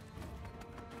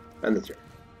 End the turn.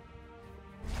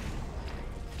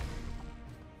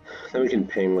 Then we can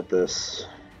ping with this.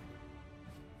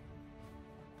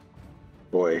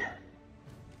 Boy.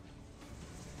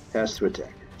 Pass to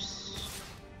attackers.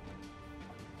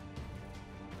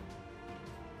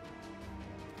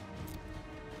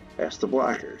 Pass to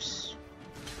blockers.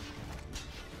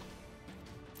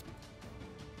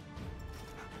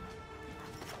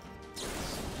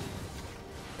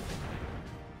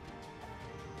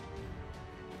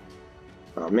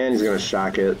 Oh man, he's gonna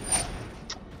shock it.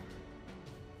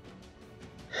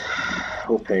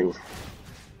 We'll ping.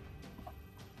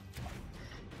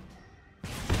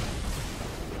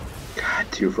 God,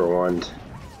 2 for 1.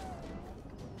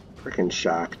 Freaking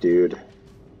shock, dude.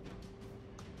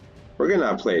 We're getting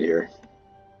outplayed here.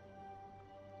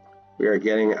 We are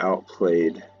getting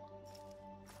outplayed.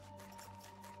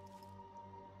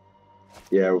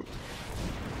 Yeah.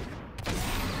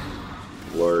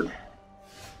 Lord.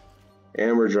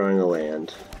 And we're drawing a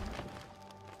land.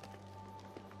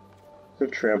 So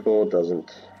trample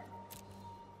doesn't...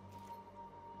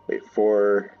 Wait,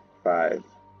 4, 5. It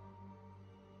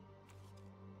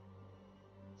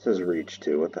says reach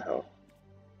too, what the hell?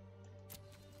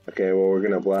 Okay, well we're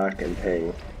gonna block and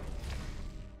ping.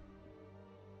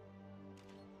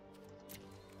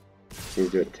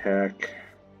 Need to attack.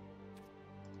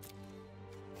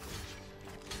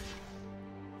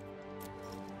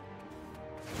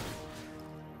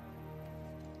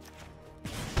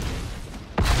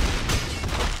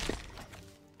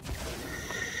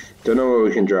 Don't know what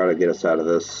we can draw to get us out of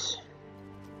this.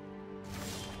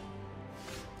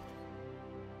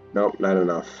 Nope, not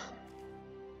enough.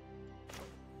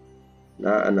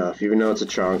 Not enough, even though it's a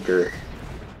chonker.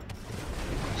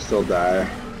 Still die.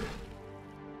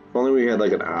 If only we had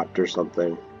like an opt or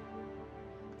something,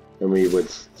 then we would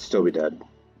still be dead.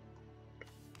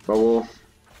 But we'll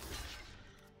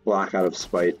block out of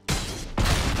spite.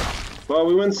 Well,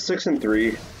 we went 6 and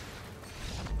 3.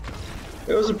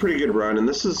 It was a pretty good run, and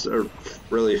this is a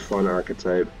really fun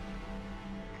archetype.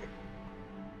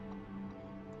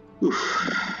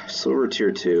 Oof. Silver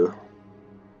tier 2.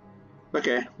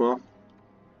 Okay, well,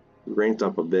 ranked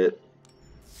up a bit.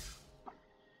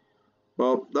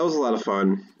 Well, that was a lot of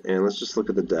fun, and let's just look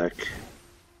at the deck.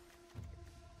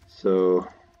 So,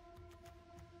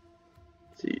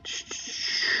 let's see.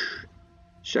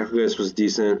 Shacklegeist was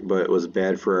decent, but it was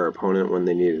bad for our opponent when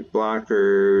they needed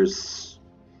blockers.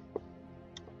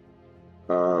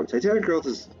 Titanic Growth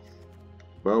is,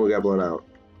 well, we got blown out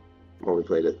when we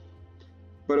played it.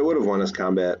 But it would have won us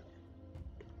combat.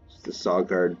 It's the solid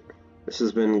card. This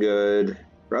has been good.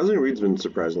 Browsing Read's been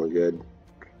surprisingly good.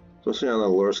 Especially on the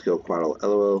lore skill quaddle.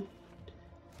 LOL.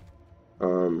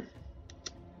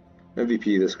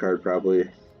 MVP this card probably.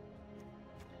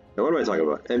 Now what am I talking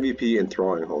about? MVP and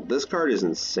Throwing Hold. This card is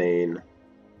insane.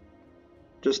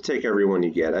 Just take every one you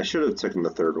get. I should have taken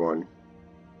the third one.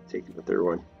 Taken the third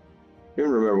one. I don't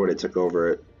even remember what I took over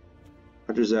it.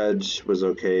 Hunter's Edge was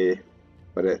okay,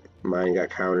 but mine got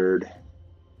countered.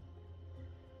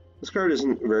 This card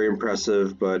isn't very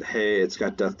impressive, but hey, it's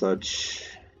got Death Touch.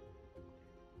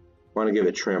 Want to give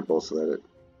it Trample so that it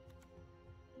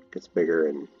gets bigger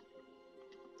and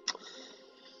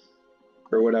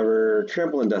or whatever.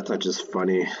 Trample and Death Touch is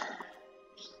funny.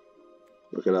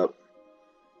 Look it up.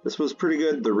 This was pretty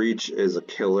good. The Reach is a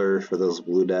killer for those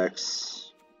blue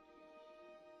decks.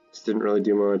 This didn't really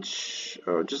do much.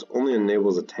 Oh, it just only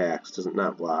enables attacks, doesn't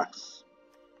not blocks.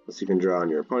 Unless you can draw on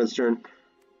your opponent's turn.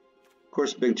 Of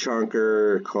course, Big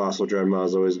Chonker, Colossal Dreadmaw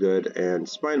is always good, and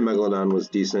Spine Megalodon was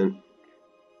decent.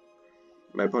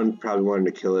 My opponent probably wanted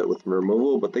to kill it with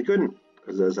removal, but they couldn't,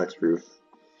 because it has X-Proof.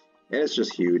 And it's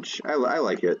just huge. I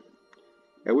like it.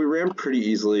 And we ran pretty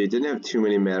easily, didn't have too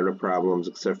many mana problems,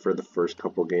 except for the first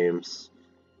couple games.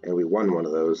 And we won one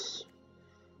of those.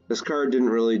 This card didn't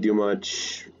really do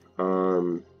much.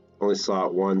 Only saw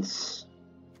it once.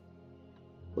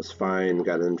 Was fine,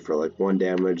 got in for like 1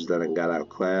 damage, then it got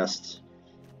outclassed.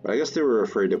 But I guess they were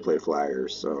afraid to play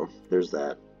flyers, so there's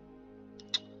that.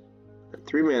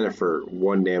 3 mana for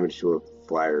 1 damage to a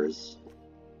flyer is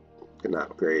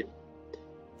not great.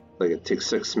 Like it takes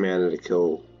 6 mana to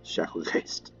kill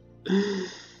Shacklegeist.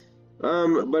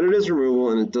 But it is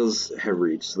removal and it does have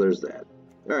reach, so there's that.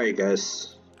 Alright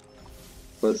guys.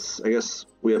 I guess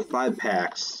we have 5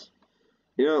 packs.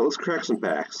 You know, let's crack some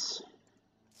packs.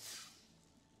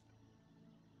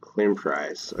 Claim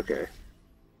prize, okay.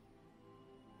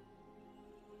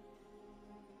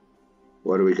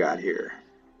 What do we got here?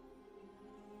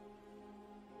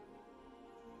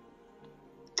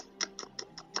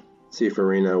 See if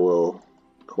Arena will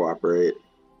cooperate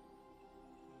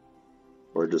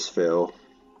or just fail.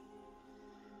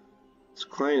 This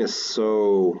client is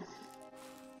so...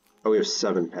 Oh, we have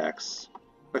 7 packs.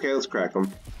 Okay, let's crack them.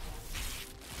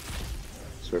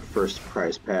 It's our first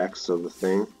prize packs of the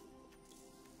thing.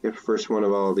 Get first one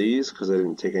of all of these because I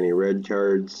didn't take any red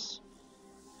cards.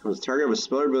 Becomes the target of a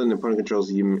spell or ability an opponent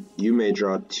controls, you may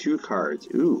draw 2 cards.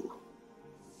 Ooh.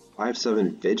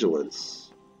 5/7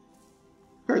 Vigilance.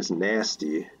 Card's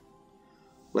nasty.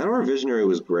 Llanowar Visionary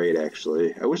was great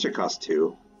actually. I wish it cost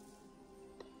 2.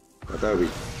 But that would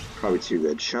be probably too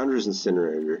good. Chandra's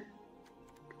Incinerator.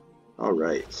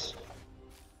 Alright.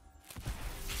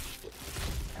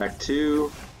 Pack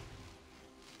 2.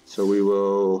 So we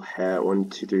will have 1,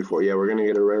 2, 3, 4. Yeah, we're gonna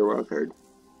get a rare wild card.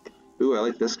 Ooh, I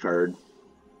like this card.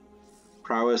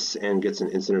 Prowess and gets an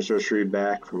instant or sorcery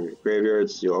back from your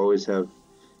graveyards. You'll always have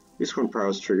at least 1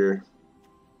 prowess trigger.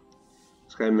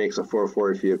 This guy makes a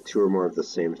 4/4 if you have 2 or more of the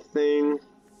same thing.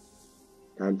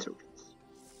 Non-tokens.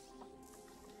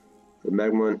 The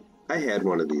Magma, I had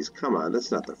one of these. Come on,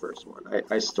 that's not the first one.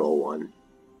 I stole one.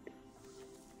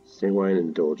 Sanguine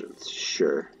Indulgence,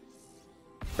 sure.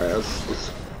 Alright,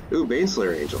 let's... Ooh,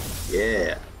 Baneslayer Angel.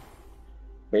 Yeah.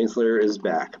 Baneslayer is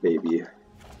back, baby.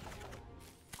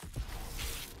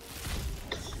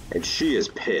 And she is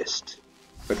pissed.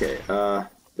 Okay,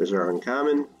 there's our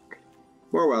uncommon.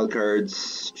 More wild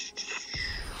cards.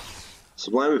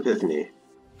 Sublime Epiphany.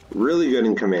 Really good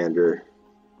in Commander.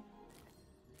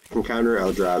 Can counter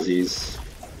Eldrazi's.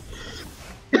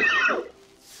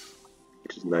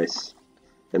 Which is nice.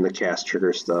 And the cast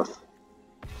trigger stuff.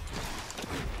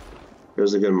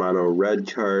 There's a good mono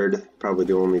red card. Probably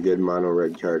the only good mono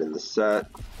red card in the set.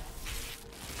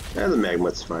 And the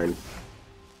Magma's fine.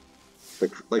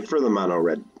 Like for the mono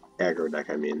red aggro deck,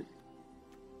 I mean.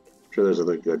 I'm sure there's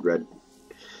other good red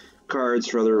cards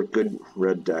for other good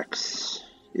red decks.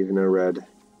 Even though red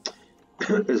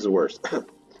is the worst.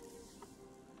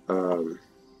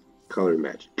 Color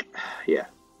magic. Yeah.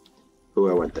 Ooh,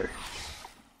 I went there.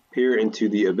 Peer into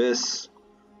the Abyss.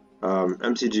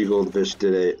 MTG Goldfish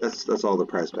did a... That's all the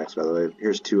prize packs, by the way.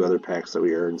 Here's 2 other packs that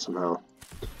we earned somehow.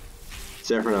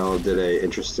 Saffronello did a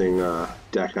interesting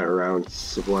deck around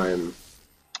Sublime,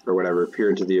 or whatever. Peer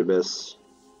into the Abyss.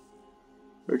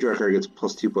 Our draw card gets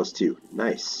 +2/+2.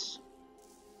 Nice.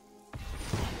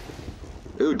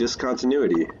 Ooh,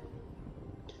 Discontinuity.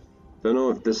 Don't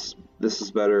know if this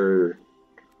is better.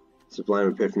 Sublime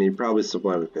Epiphany. Probably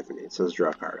Sublime Epiphany. It says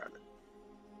draw card on it.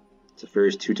 It's a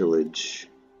Fairy's Tutelage.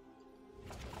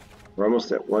 We're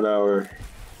almost at 1 hour.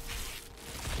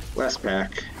 Last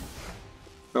pack.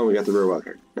 Oh, we got the rare wild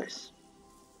card. Nice.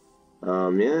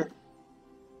 Yeah.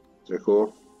 Is that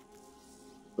cool?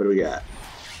 What do we got?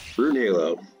 Rune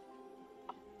Halo.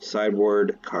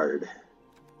 Sideboard card.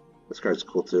 This card's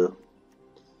cool too.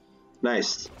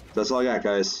 Nice. That's all I got,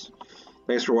 guys.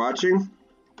 Thanks for watching.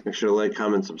 Make sure to like,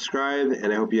 comment, subscribe,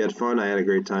 and I hope you had fun. I had a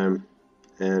great time,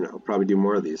 and I'll probably do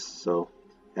more of these. So,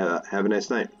 have a nice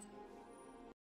night.